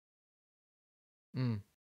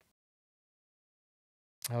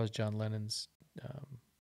 That was John Lennon's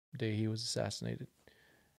day he was assassinated.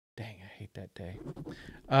 Dang, I hate that day.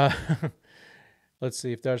 Let's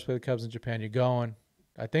see if Dodgers play the Cubs in Japan. You're going.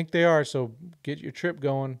 I think they are, so get your trip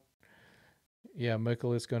going. Yeah,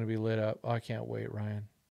 Michael is going to be lit up. Oh, I can't wait, Ryan.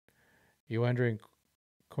 Euandre and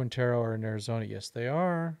Quintero are in Arizona. Yes, they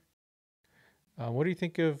are. What do you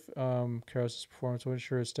think of Karros' performance? I wasn't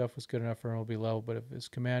sure his stuff was good enough for him to be level, but if his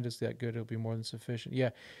command is that good, it'll be more than sufficient.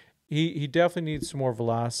 Yeah, he definitely needs some more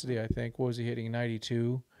velocity, I think. What was he hitting?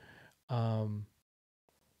 92? Something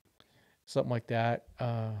like that.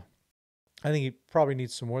 I think he probably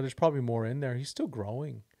needs some more. There's probably more in there. He's still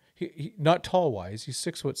growing. He not tall-wise. He's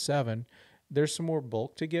 6'7". There's some more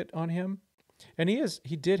bulk to get on him. And he had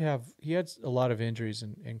a lot of injuries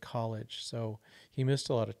in college, so he missed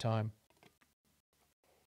a lot of time.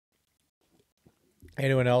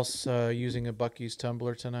 Anyone else using a Buc-ee's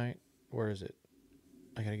tumbler tonight? Where is it?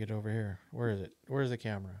 I got to get over here. Where is it? Where's the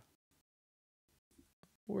camera?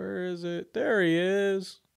 Where is it? There he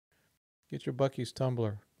is. Get your Buc-ee's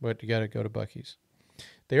tumbler. But you got to go to Buc-ee's.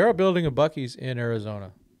 They are building a Buc-ee's in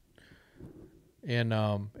Arizona. In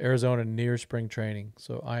Arizona near spring training.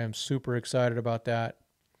 So I am super excited about that.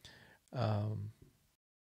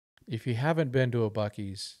 If you haven't been to a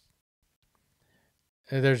Buc-ee's,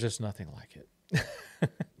 there's just nothing like it.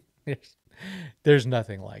 there's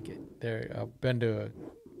nothing like it. I've been to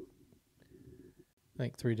I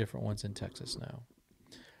think 3 different ones in Texas now.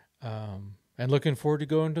 And looking forward to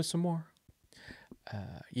going to some more.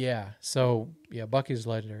 Buc-ee's is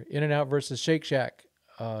legendary. In-N-Out versus Shake Shack.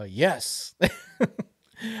 Yes.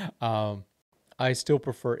 I still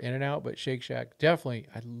prefer In-N-Out, but Shake Shack definitely.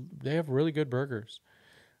 They have really good burgers.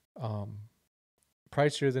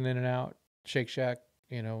 Pricier than In-N-Out. Shake Shack,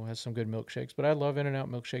 has some good milkshakes, but I love In-N-Out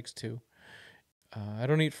milkshakes too. I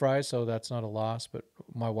don't eat fries, so that's not a loss, but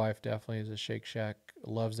my wife definitely is a Shake Shack,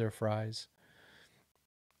 loves their fries.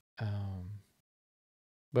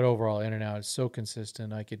 But overall, In-N-Out is so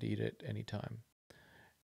consistent, I could eat it anytime.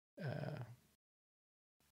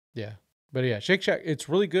 But yeah, Shake Shack, it's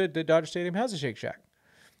really good. The Dodger Stadium has a Shake Shack,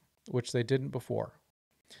 which they didn't before.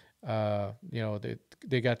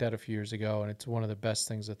 They got that a few years ago, and it's one of the best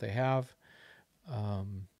things that they have.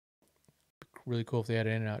 Really cool if they had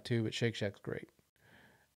an In-N-Out too, but Shake Shack's great.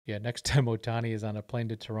 Yeah, next time Ohtani is on a plane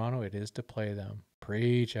to Toronto, it is to play them.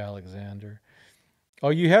 Preach, Alexander. Oh,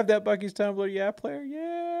 you have that Buc-ee's tumbler? Yeah, player?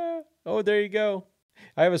 Yeah. Oh, there you go.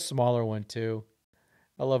 I have a smaller one too.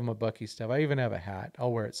 I love my Buc-ee's stuff. I even have a hat.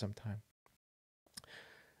 I'll wear it sometime.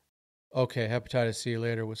 Okay, hepatitis C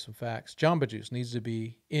later with some facts. Jamba Juice needs to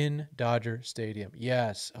be in Dodger Stadium.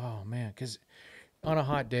 Yes. Oh, man, because on a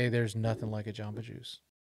hot day, there's nothing like a Jamba Juice.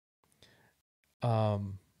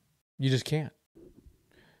 You just can't.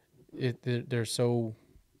 They're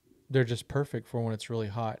just perfect for when it's really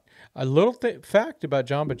hot. A little fact about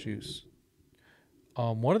Jamba Juice.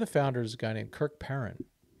 One of the founders is a guy named Kirk Perrin.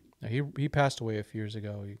 Now, he passed away a few years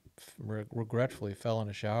ago. He regretfully fell in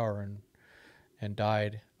a shower and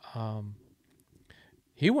died.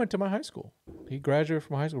 He went to my high school. He graduated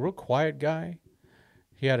from high school. Real quiet guy.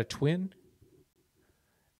 He had a twin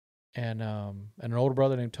and an older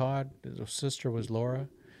brother named Todd. His sister was Laura.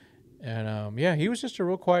 And he was just a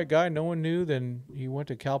real quiet guy. No one knew. Then he went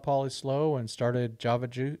to Cal Poly Slow and started Jamba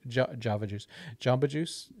Juice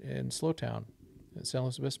in Slowtown in San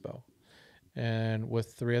Luis Obispo, and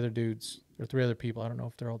with 3 other dudes or 3 other people. I don't know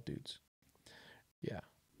if they're all dudes. Yeah.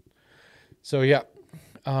 So yeah.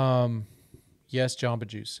 Yes, Jamba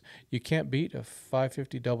Juice. You can't beat a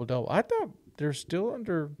 550 double-double. I thought they're still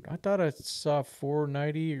under. I thought I saw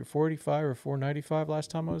 490 or 485 or 495 last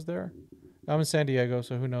time I was there. I'm in San Diego,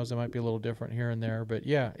 so who knows? It might be a little different here and there. But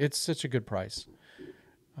yeah, it's such a good price.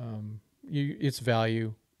 It's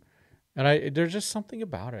value, and there's just something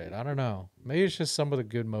about it. I don't know. Maybe it's just some of the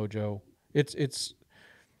good mojo. It's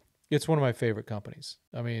one of my favorite companies.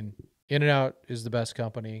 I mean, In-N-Out is the best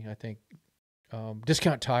company, I think.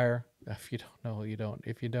 Discount Tire. If you don't know, you don't.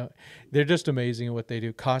 If you don't, they're just amazing at what they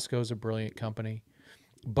do. Costco's a brilliant company.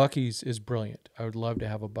 Buc-ee's is brilliant. I would love to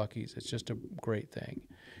have a Buc-ee's. It's just a great thing.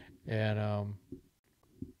 And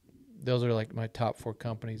those are like my top 4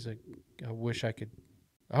 companies. I wish I could.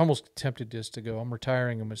 I almost tempted just to go. I'm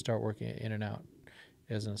retiring. I'm going to start working at In-N-Out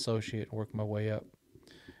as an associate and work my way up.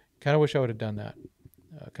 Kind of wish I would have done that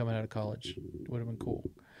coming out of college. It would have been cool.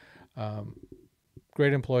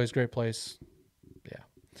 Great employees, great place. Yeah.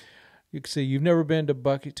 You can see you've never been to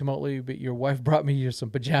Buc-ee Chipotle, but your wife brought me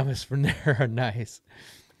some pajamas from there. Nice.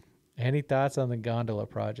 Any thoughts on the gondola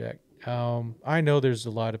project? I know there's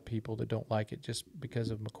a lot of people that don't like it just because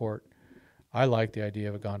of McCourt. I like the idea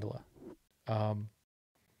of a gondola.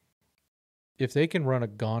 If they can run a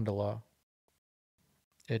gondola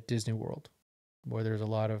at Disney World, where there's a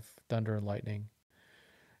lot of thunder and lightning,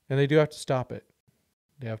 and they do have to stop it.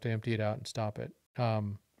 They have to empty it out and stop it.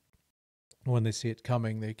 When they see it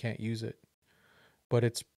coming, they can't use it. But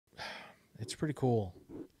it's pretty cool.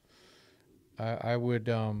 I would.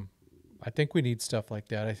 I think we need stuff like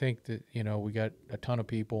that. I think that, we got a ton of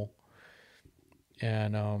people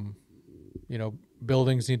and,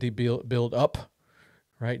 buildings need to build up,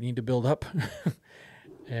 right? Need to build up.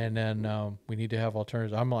 And then we need to have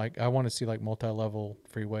alternatives. I want to see like multi-level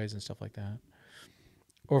freeways and stuff like that.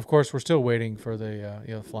 Or of course, we're still waiting for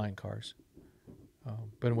the flying cars.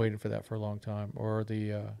 Been waiting for that for a long time. Or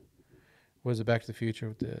was it Back to the Future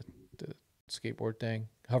with the skateboard thing?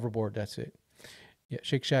 Hoverboard, that's it. Yeah,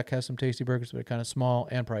 Shake Shack has some tasty burgers, but they're kind of small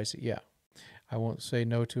and pricey. Yeah, I won't say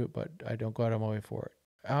no to it, but I don't go out of my way for it.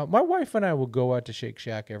 My wife and I will go out to Shake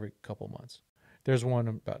Shack every couple months. There's one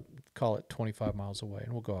about, call it 25 miles away,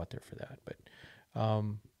 and we'll go out there for that. But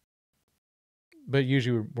But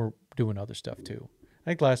usually we're doing other stuff too.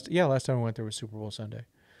 I think last time we went there was Super Bowl Sunday.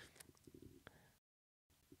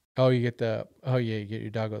 Oh, you get you get your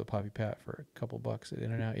dog with the Poppy Pat for a couple bucks at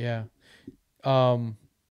In-N-Out. Yeah. Try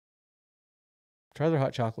their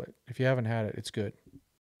hot chocolate. If you haven't had it, it's good.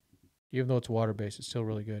 Even though it's water based, it's still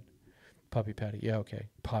really good. Poppy Patty. Yeah, okay.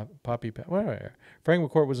 Poppy Patty. Whatever. Frank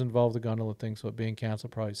McCourt was involved in the gondola thing, so it being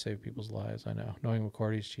canceled probably saved people's lives. I know. Knowing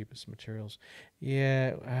McCourty's cheapest materials.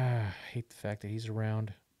 Yeah, I hate the fact that he's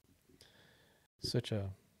around. Such a...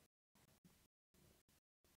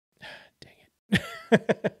 Dang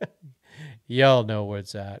it. Y'all know where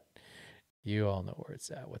it's at. You all know where it's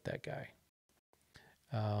at with that guy.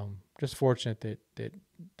 Just fortunate that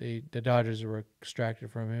the Dodgers were extracted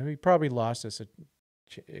from him. He probably lost us a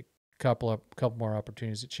couple more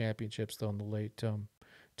opportunities at championships though in the late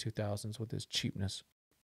 2000s with his cheapness.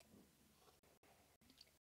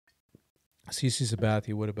 CC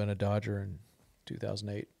Sabathia would have been a Dodger in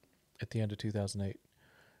 2008. At the end of 2008,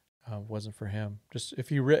 wasn't for him. Just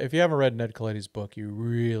if you haven't read Ned Colletti's book, you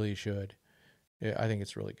really should. Yeah, I think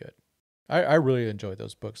it's really good. I really enjoy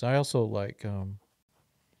those books. I also like Tim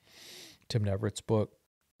Neverrett's book.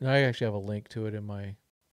 And I actually have a link to it in my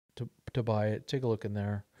to buy it. Take a look in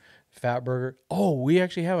there. Fat Burger. Oh, we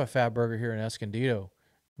actually have a Fat Burger here in Escondido.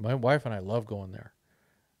 My wife and I love going there.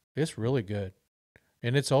 It's really good.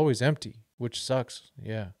 And it's always empty, which sucks.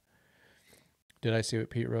 Yeah. Did I see what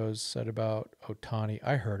Pete Rose said about Ohtani?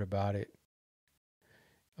 I heard about it.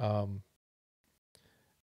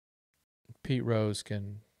 Pete Rose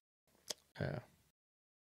can...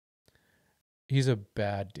 he's a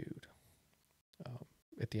bad dude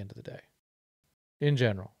at the end of the day. In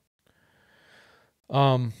general.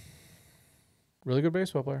 Really good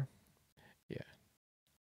baseball player. Yeah.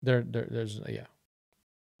 There's yeah.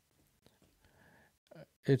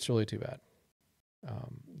 It's really too bad.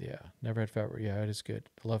 Yeah. Never had Fat Burger. Yeah, it is good.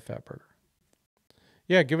 I love Fat Burger.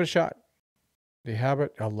 Yeah, give it a shot. The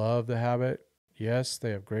Habit. I love the Habit. Yes, they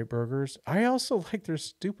have great burgers. I also like their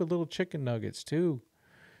stupid little chicken nuggets too.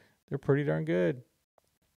 They're pretty darn good.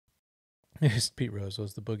 Pete Rose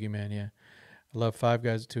was the boogeyman, yeah. I love Five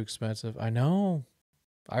Guys, too expensive. I know.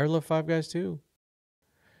 I love Five Guys too.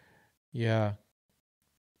 Yeah.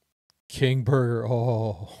 King Burger.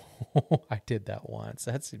 Oh, I did that once.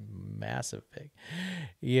 That's a massive thing.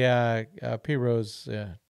 Yeah. Pete Rose,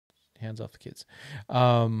 hands off the kids.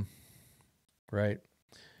 Right.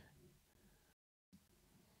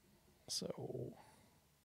 So,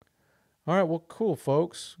 all right. Well, cool,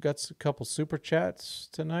 folks. Got a couple super chats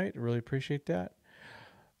tonight. Really appreciate that.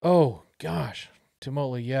 Oh, gosh.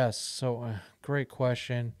 Timothy, yes. So, great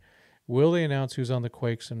question. Will they announce who's on the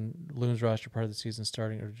Quakes and Loons roster part of the season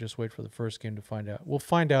starting, or just wait for the first game to find out? We'll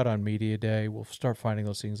find out on media day. We'll start finding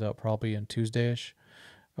those things out probably on Tuesday-ish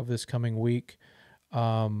of this coming week.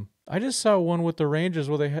 I just saw one with the Rangers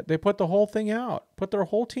where they put the whole thing out, put their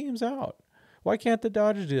whole teams out. Why can't the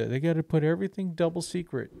Dodgers do that? They got to put everything double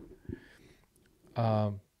secret.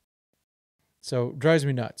 So drives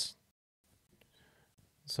me nuts.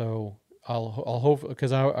 So I'll hope,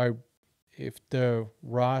 because if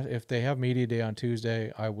they have media day on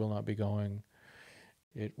Tuesday, I will not be going.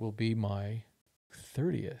 It will be my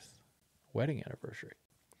 30th wedding anniversary.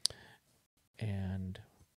 And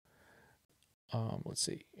let's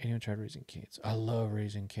see. Anyone tried Raising Cane's? I love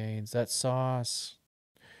Raising Cane's. That sauce,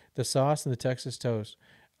 the sauce and the Texas toast.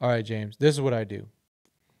 All right, James, this is what I do,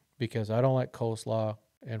 because I don't like coleslaw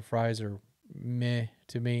and fries are meh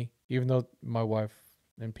to me, even though my wife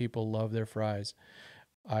and people love their fries.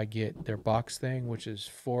 I get their box thing, which is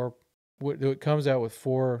it comes out with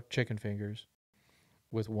 4 chicken fingers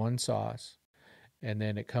with 1 sauce, and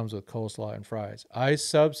then it comes with coleslaw and fries.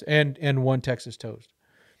 And 1 Texas toast.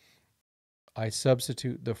 I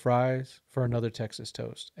substitute the fries for another Texas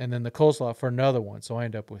toast, and then the coleslaw for another one. So I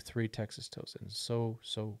end up with 3 Texas toasts, and so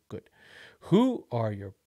good. Who are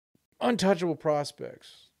your untouchable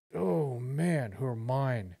prospects? Oh man, who are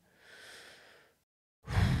mine?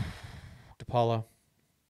 DePaula.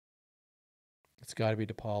 It's got to be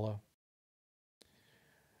DePaula.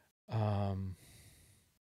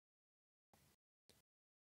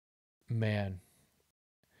 Man.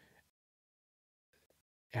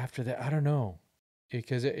 After that, I don't know,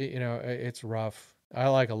 because it's rough. I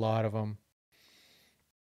like a lot of them,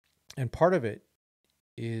 and part of it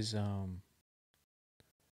is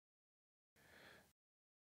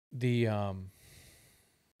the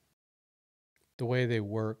way they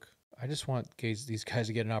work. I just want these guys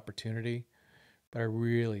to get an opportunity, but I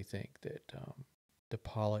really think that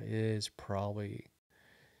DePaula is probably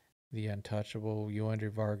the untouchable. Yoandre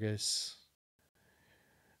Vargas,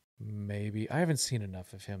 maybe. I haven't seen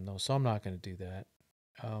enough of him though, so I'm not going to do that.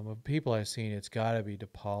 Of people I've seen, it's got to be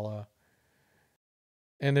DePaula,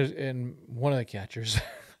 and one of the catchers.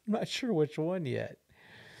 I'm not sure which one yet.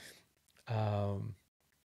 Um,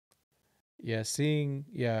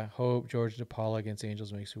 Hope, George DePaula against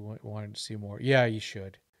Angels makes me want to see more. Yeah, you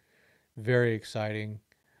should. Very exciting.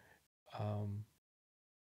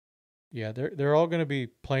 They're all going to be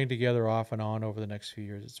playing together off and on over the next few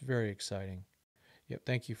years. It's very exciting. Yep,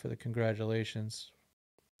 thank you for the congratulations.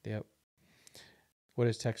 Yep. What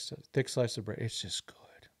is Texas? Thick slice of bread. It's just good.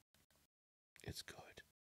 It's good.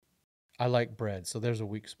 I like bread, so there's a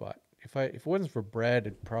weak spot. If it wasn't for bread,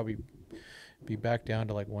 it'd probably be back down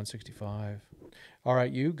to like 165. All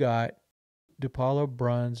right, you got DePaulo,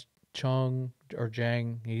 Bruns, Chung, or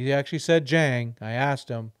Jang. He actually said Jang. I asked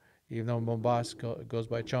him, even though my boss goes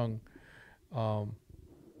by Chung. And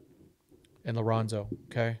Lorenzo.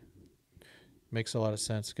 Okay, makes a lot of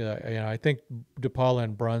sense. Cause I think DePaula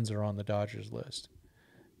and Bruns are on the Dodgers list,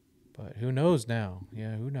 but who knows now?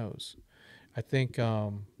 Yeah, who knows? I think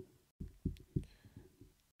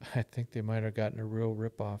they might have gotten a real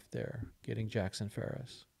ripoff there, getting Jackson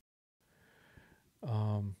Ferris.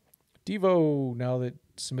 Devo, now that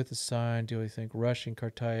Smith is signed, do I think Rushing,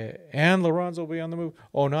 Cartaya, and Lorenzo will be on the move?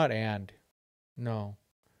 Oh, not and. No,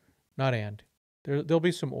 not and. There'll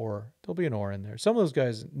be some ore. There'll be an ore in there. Some of those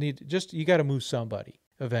guys you got to move somebody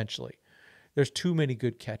eventually. There's too many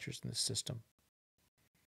good catchers in this system.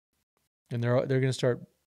 And they're going to start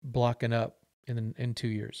blocking up in 2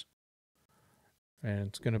 years. And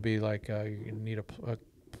it's going to be like you need a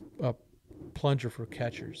plunger for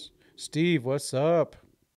catchers. Steve, what's up?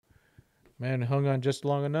 Man, hung on just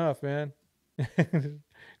long enough, man.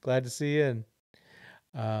 Glad to see you in.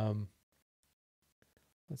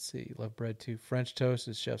 Let's see. Love bread too. French toast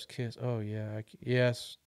is chef's kiss. Oh, yeah.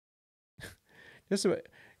 Yes. Just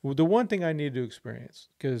the one thing I need to experience,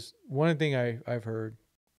 because one thing I've heard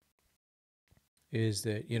is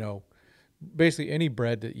that, basically any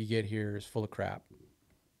bread that you get here is full of crap.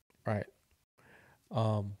 Right.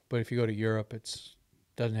 But if you go to Europe,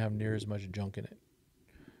 doesn't have near as much junk in it.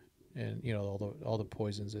 And all the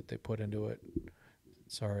poisons that they put into it.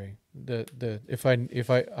 Sorry. If I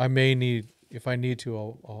need to,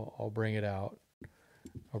 I'll bring it out.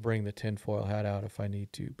 I'll bring the tinfoil hat out if I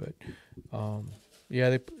need to. But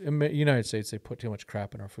in the United States they put too much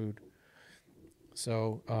crap in our food.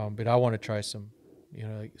 So, but I want to try some,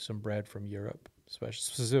 like some bread from Europe,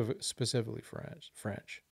 specifically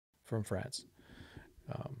French from France.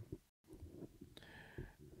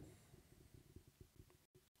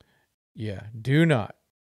 Do not.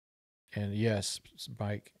 And yes,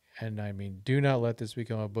 Mike, and I mean, do not let this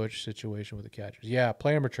become a Butch situation with the catchers. Yeah,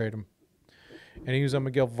 play him or trade him. And he was on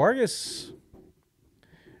Miguel Vargas.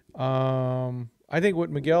 I think what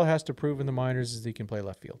Miguel has to prove in the minors is he can play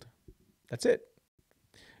left field. That's it.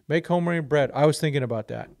 Make home rain bread. I was thinking about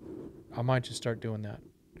that. I might just start doing that.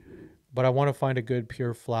 But I want to find a good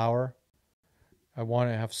pure flour. I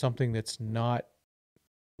want to have something that's not,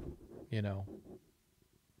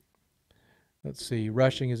 Let's see.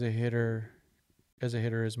 Rushing is a hitter. As a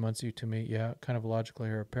hitter is Muncy to me. Yeah, kind of logical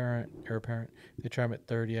heir apparent. They try him at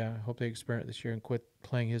third. Yeah, I hope they experiment this year and quit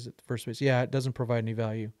playing his at first base. Yeah, it doesn't provide any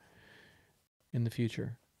value in the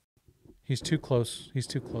future. He's too close. He's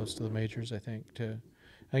too close to the majors, I think. I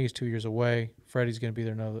think he's 2 years away. Freddie's going to be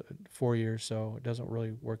there another 4 years, so it doesn't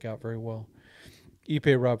really work out very well.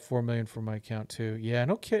 Ipe robbed $4 million from my account too. Yeah,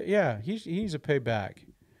 no kid. Yeah, he needs to pay back.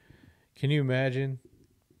 Can you imagine?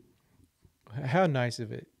 How nice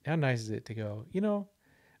is it to go,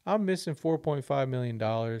 I'm missing $4.5 million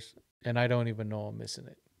and I don't even know I'm missing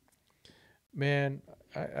it. Man,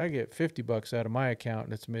 I get $50 out of my account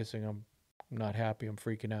and it's missing. I'm not happy. I'm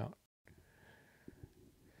freaking out.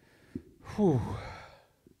 Whew.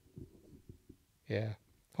 Yeah.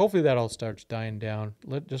 Hopefully that all starts dying down.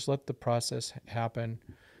 Just let the process happen.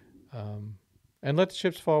 And let the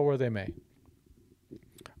chips fall where they may.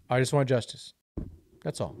 I just want justice.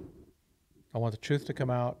 That's all. I want the truth to come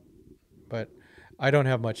out, but I don't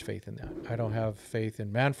have much faith in that. I don't have faith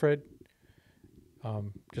in Manfred.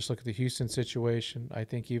 Just look at the Houston situation. I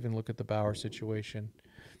think even look at the Bauer situation.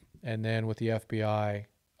 And then with the FBI,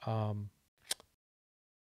 I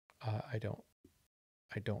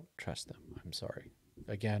don't trust them. I'm sorry.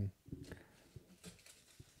 Again,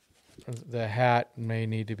 the hat may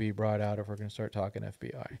need to be brought out if we're going to start talking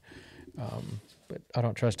FBI. But I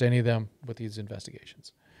don't trust any of them with these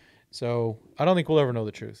investigations. So I don't think we'll ever know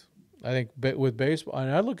the truth. I think with baseball, and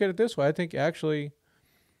I look at it this way, I think actually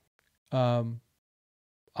I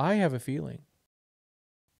have a feeling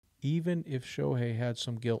even if Shohei had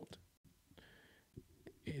some guilt,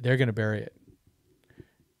 they're going to bury it.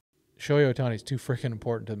 Shohei Ohtani is too freaking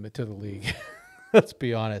important to the league. Let's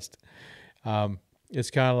be honest. It's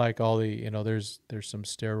kind of like all the, there's some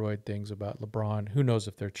steroid things about LeBron. Who knows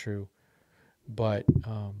if they're true? But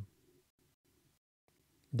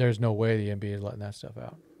there's no way the NBA is letting that stuff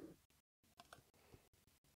out.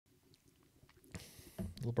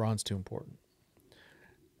 LeBron's too important.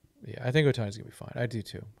 Yeah, I think Ohtani's gonna be fine. I do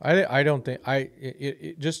too. I don't think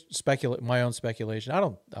just speculate my own speculation. I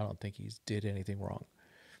don't think he's did anything wrong.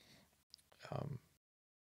 I don't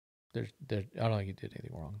think he did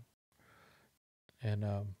anything wrong. And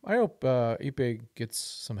I hope Ipe gets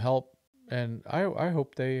some help, and I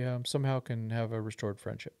hope they somehow can have a restored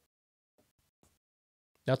friendship.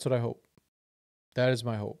 That's what I hope. That is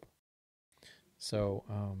my hope. So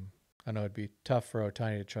I know it'd be tough for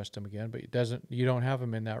Ohtani to trust him again, but you don't have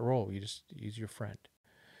him in that role. He's your friend.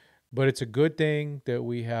 But it's a good thing that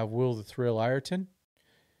we have Will the Thrill Ireton.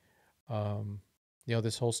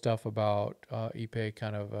 This whole stuff about Ipe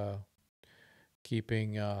kind of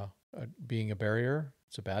keeping being a barrier,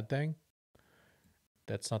 it's a bad thing.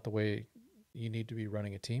 That's not the way you need to be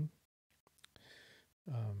running a team.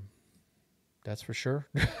 That's for sure.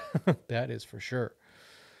 That is for sure.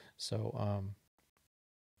 So,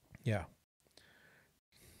 yeah.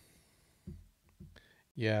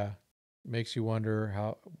 Yeah. Makes you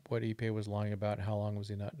wonder what Ipe was lying about and how long was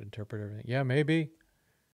he not interpreting everything. Yeah, maybe.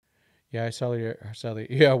 Yeah, I saw the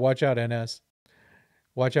yeah, watch out, NS.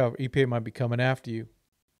 Watch out, Ipe might be coming after you.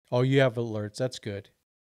 Oh, you have alerts. That's good.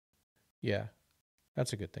 Yeah.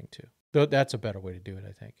 That's a good thing too. Though that's a better way to do it,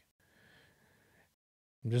 I think.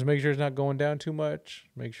 Just make sure it's not going down too much.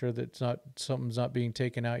 Make sure that something's not being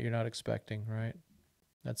taken out you're not expecting, right?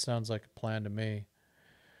 That sounds like a plan to me.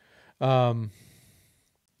 I'm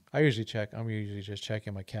usually just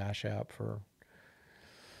checking my Cash App for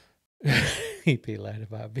EP lied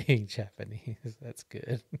about being Japanese. That's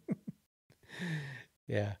good.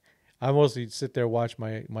 Yeah. I mostly sit there, watch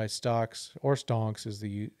my stocks or stonks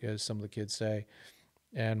as some of the kids say,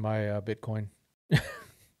 and my Bitcoin.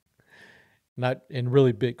 Not in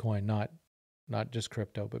really Bitcoin, not just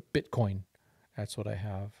crypto, but Bitcoin. That's what I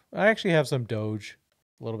have. I actually have some Doge,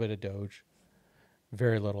 a little bit of Doge,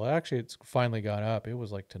 very little. Actually, it's finally gone up. It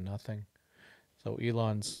was like to nothing. So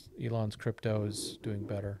Elon's crypto is doing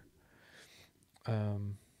better.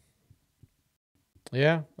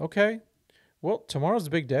 Yeah. Okay. Well, tomorrow's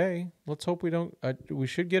a big day. Let's hope we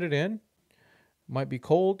should get it in. Might be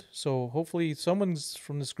cold, so hopefully someone's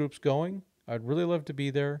from this group's going. I'd really love to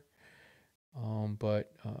be there.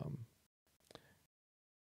 But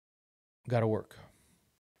gotta work.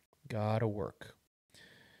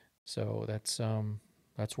 So that's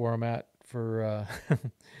where I'm at for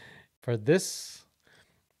for this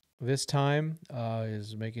time,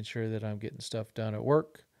 is making sure that I'm getting stuff done at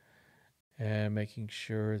work and making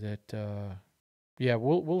sure that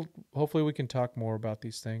we'll hopefully we can talk more about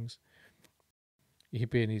these things. He'd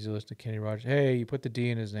be an easy list to Kenny Rogers. Hey, you put the D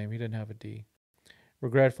in his name. He didn't have a D.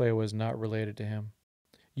 Regretfully, I was not related to him.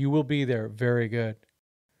 You will be there. Very good.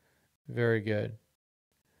 Very good.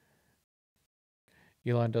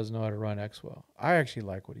 Elon doesn't know how to run X well. I actually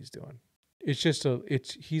like what he's doing. It's just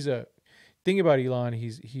he's a thing about Elon.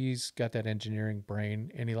 He's got that engineering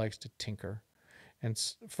brain and he likes to tinker. And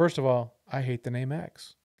first of all, I hate the name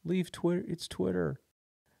X. Leave Twitter. It's Twitter.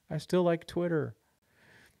 I still like Twitter.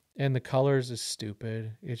 And the colors is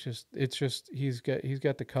stupid. It's just he's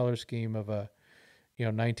got the color scheme of a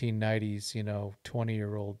 1990s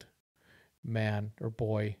 20-year-old man or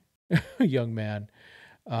boy, young man.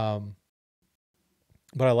 But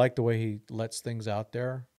I like the way he lets things out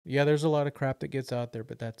there. Yeah, there's a lot of crap that gets out there,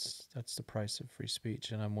 but that's the price of free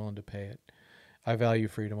speech, and I'm willing to pay it. I value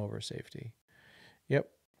freedom over safety. Yep.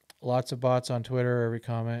 Lots of bots on Twitter, every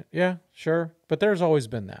comment. Yeah, sure. But there's always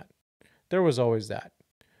been that. There was always that.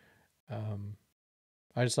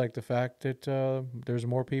 I just like the fact that there's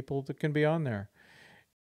more people that can be on there.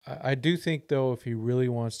 I do think, though, if he really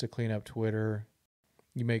wants to clean up Twitter,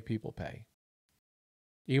 you make people pay.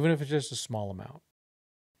 Even if it's just a small amount.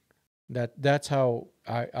 That's how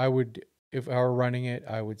I would, if I were running it,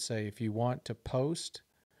 I would say if you want to post,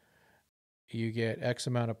 you get X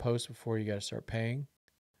amount of posts before you got to start paying.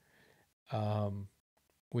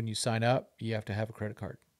 When you sign up, you have to have a credit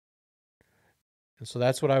card. And so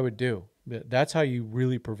that's what I would do. That's how you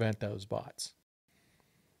really prevent those bots.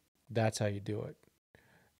 That's how you do it.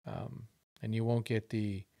 And you won't get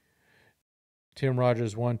the Tim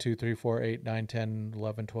Rogers 1, 2, 3, 4, 8, 9, 10,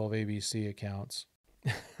 11, 12 ABC accounts.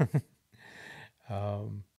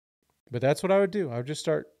 But that's what I would do. I would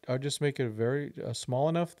just make it a small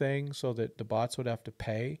enough thing so that the bots would have to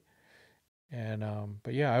pay. And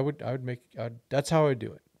but yeah, that's how I would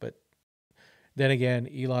do it. But then again,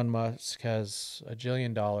 Elon Musk has a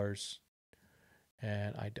jillion dollars,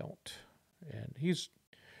 and I don't. And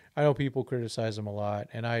I know people criticize him a lot,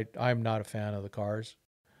 and I'm not a fan of the cars.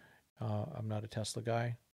 I'm not a Tesla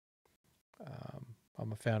guy.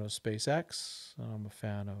 I'm a fan of SpaceX. I'm a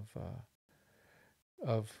fan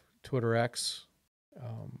of Twitter X.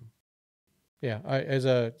 Um, yeah,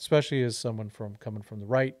 especially as someone coming from the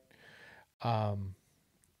right, um,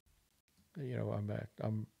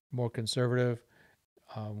 I'm more conservative.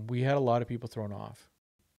 We had a lot of people thrown off,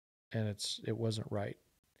 and it wasn't right,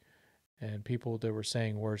 and people that were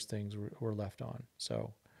saying worse things were left on.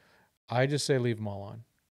 So I just say leave them all on.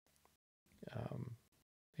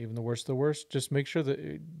 Even the worst. Just make sure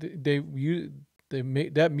that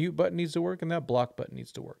that mute button needs to work and that block button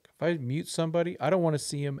needs to work. If I mute somebody, I don't want to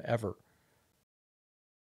see him ever.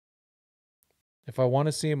 If I want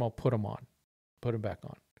to see him, I'll put him back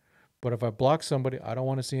on. But if I block somebody, I don't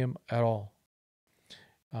want to see him at all.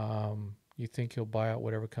 You think he'll buy out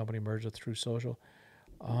whatever company merged with True Social?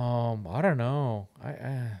 I don't know.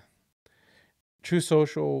 True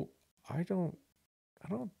Social, I don't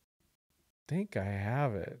think I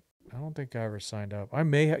have it. I don't think I ever signed up. I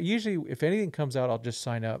may usually, if anything comes out, I'll just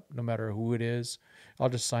sign up no matter who it is. I'll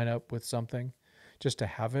just sign up with something just to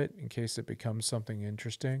have it in case it becomes something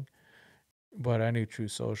interesting. But I knew True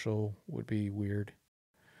Social would be weird.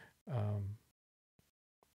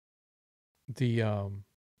 The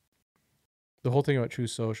whole thing about True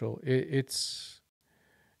Social, it's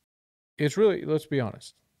really, let's be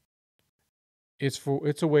honest. It's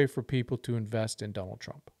a way for people to invest in Donald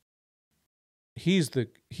Trump. He's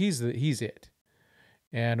it.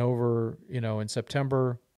 And over, in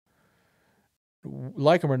September,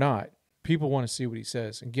 like him or not, people want to see what he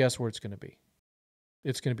says. And guess where it's going to be?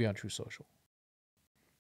 It's going to be on True Social.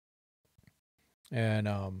 And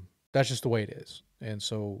that's just the way it is. And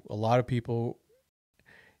so a lot of people,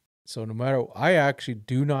 so no matter, I actually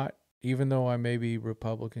do not, even though I may be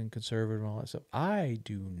Republican, conservative, and all that stuff, I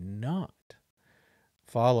do not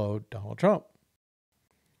follow Donald Trump.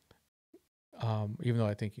 Even though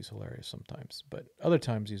I think he's hilarious sometimes, but other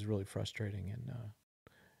times he's really frustrating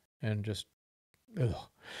and just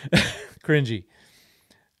cringy.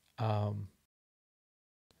 But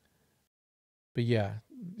yeah,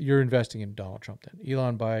 you're investing in Donald Trump then.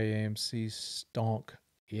 Elon buy AMC stonk.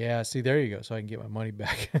 Yeah, see, there you go. So I can get my money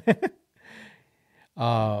back.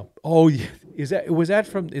 Oh yeah, is that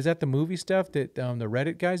the movie stuff that the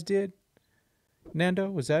Reddit guys did?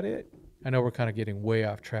 Nando, was that it? I know we're kind of getting way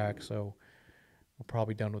off track, so we're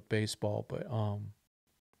probably done with baseball, but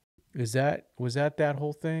was that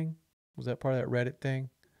whole thing? Was that part of that Reddit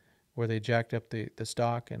thing where they jacked up the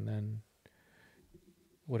stock and then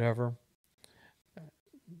whatever?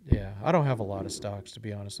 Yeah, I don't have a lot of stocks, to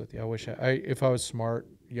be honest with you. I wish if I was smart,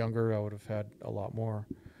 younger, I would have had a lot more.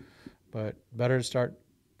 But better to start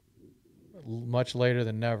much later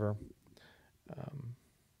than never.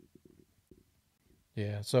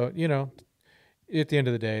 Yeah, so at the end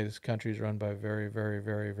of the day, this country is run by very, very,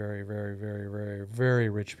 very, very, very, very, very, very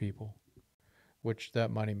rich people, which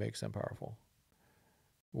that money makes them powerful.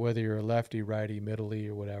 Whether you're a lefty, righty, middley,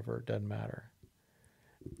 or whatever, it doesn't matter.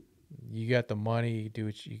 You got the money, you do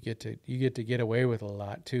what you get to get away with a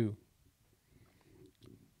lot too,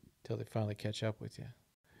 till they finally catch up with you.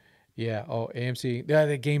 Yeah. Oh, AMC. Yeah,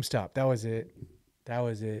 the GameStop. That was it.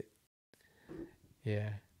 Yeah.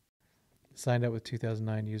 Signed up with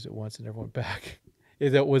 2009, used it once, and never went back.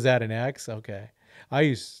 Was that an X? Okay. I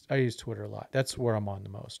use Twitter a lot. That's where I'm on the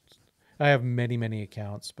most. I have many, many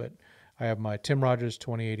accounts, but I have my Tim Rogers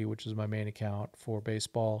 2080, which is my main account for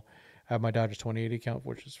baseball. I have my Dodgers 2080 account,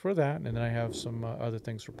 which is for that, and then I have some other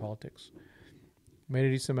things for politics. Made a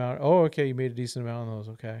decent amount. Oh, okay, you made a decent amount on those.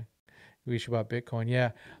 Okay. We should buy Bitcoin.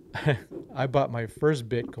 Yeah. I bought my first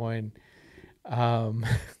Bitcoin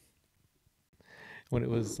when it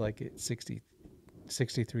was like at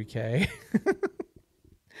 63K.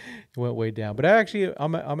 It went way down. But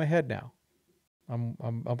I'm ahead now.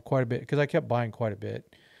 I'm quite a bit because I kept buying quite a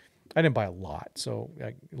bit. I didn't buy a lot, so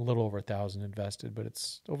a little over 1,000 invested, but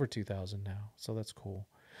it's over 2,000 now, so that's cool.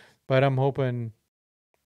 But I'm hoping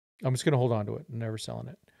I'm just gonna hold on to it and never selling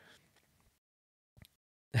it.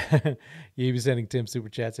 You'd be sending Tim super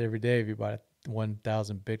chats every day if you bought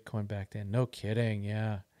 1,000 Bitcoin back then. No kidding,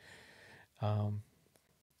 yeah.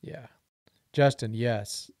 Yeah. Justin,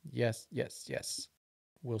 yes.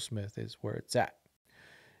 Will Smith is where it's at.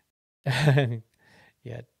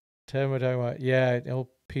 Yeah. Tell me what I'm talking about. Yeah,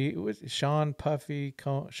 LP Sean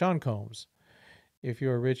Combs. If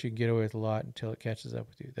you're rich, you can get away with a lot until it catches up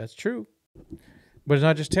with you. That's true. But it's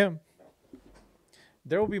not just him.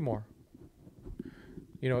 There will be more.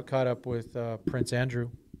 You know, it caught up with Prince Andrew,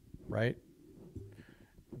 right?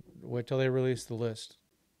 Wait till they release the list.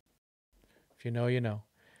 If you know, you know.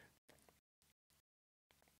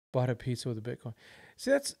 Bought a pizza with a Bitcoin.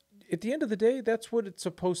 See, that's at the end of the day, that's what it's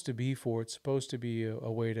supposed to be for. It's supposed to be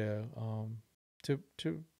a way to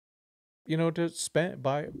to spend,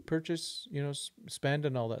 buy, purchase, spend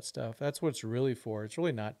and all that stuff. That's what it's really for. It's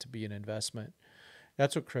really not to be an investment.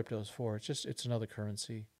 That's what crypto is for. It's another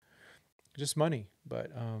currency, just money.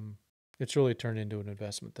 But it's really turned into an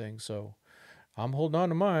investment thing. So I'm holding on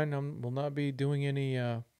to mine. Will not be doing any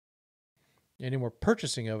more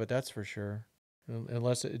purchasing of it. That's for sure.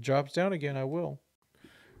 Unless it drops down again, I will,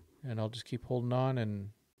 and I'll just keep holding on. And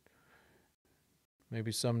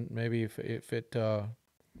maybe if it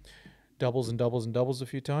doubles and doubles and doubles a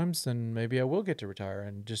few times, then maybe I will get to retire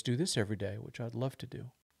and just do this every day, which I'd love to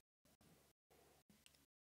do.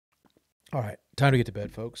 All right, time to get to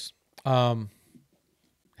bed, folks.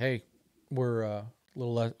 Hey, we're a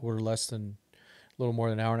little more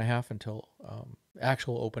than an hour and a half until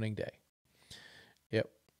actual opening day. Yep.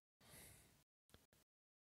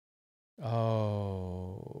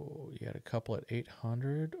 Oh, you had a couple at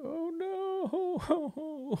 800. Oh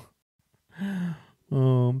no.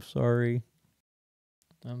 Oh, I'm sorry.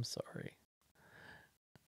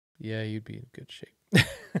 Yeah, you'd be in good shape.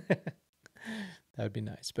 That'd be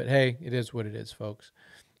nice. But hey, it is what it is, folks.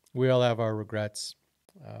 We all have our regrets.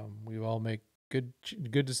 We all make good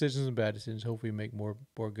decisions and bad decisions. Hopefully we make more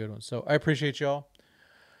good ones. So I appreciate y'all.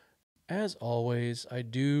 As always, I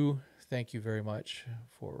do thank you very much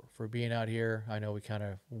for being out here. I know we kind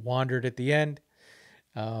of wandered at the end.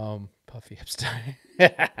 Puffy Epstein.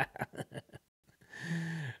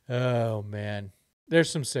 Oh man, there's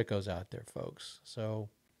some sickos out there, folks. So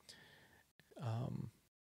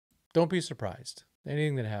don't be surprised.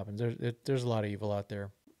 Anything that happens, there's a lot of evil out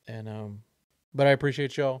there, and but I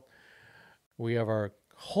appreciate y'all. We have our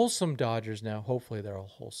wholesome Dodgers now. Hopefully they're all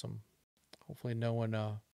wholesome. Hopefully no one.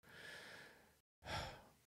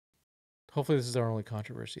 Hopefully this is our only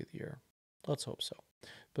controversy of the year. Let's hope so.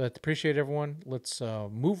 But appreciate everyone. Let's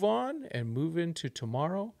move on and move into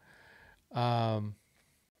tomorrow. And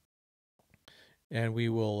we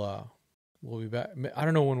will we'll be back. I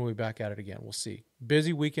don't know when we'll be back at it again. We'll see.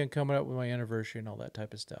 Busy weekend coming up with my anniversary and all that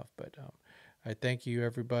type of stuff. But I thank you,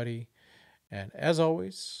 everybody. And as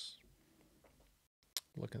always,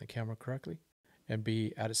 look in the camera correctly and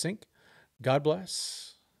be out of sync. God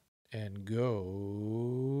bless and go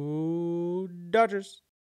Dodgers.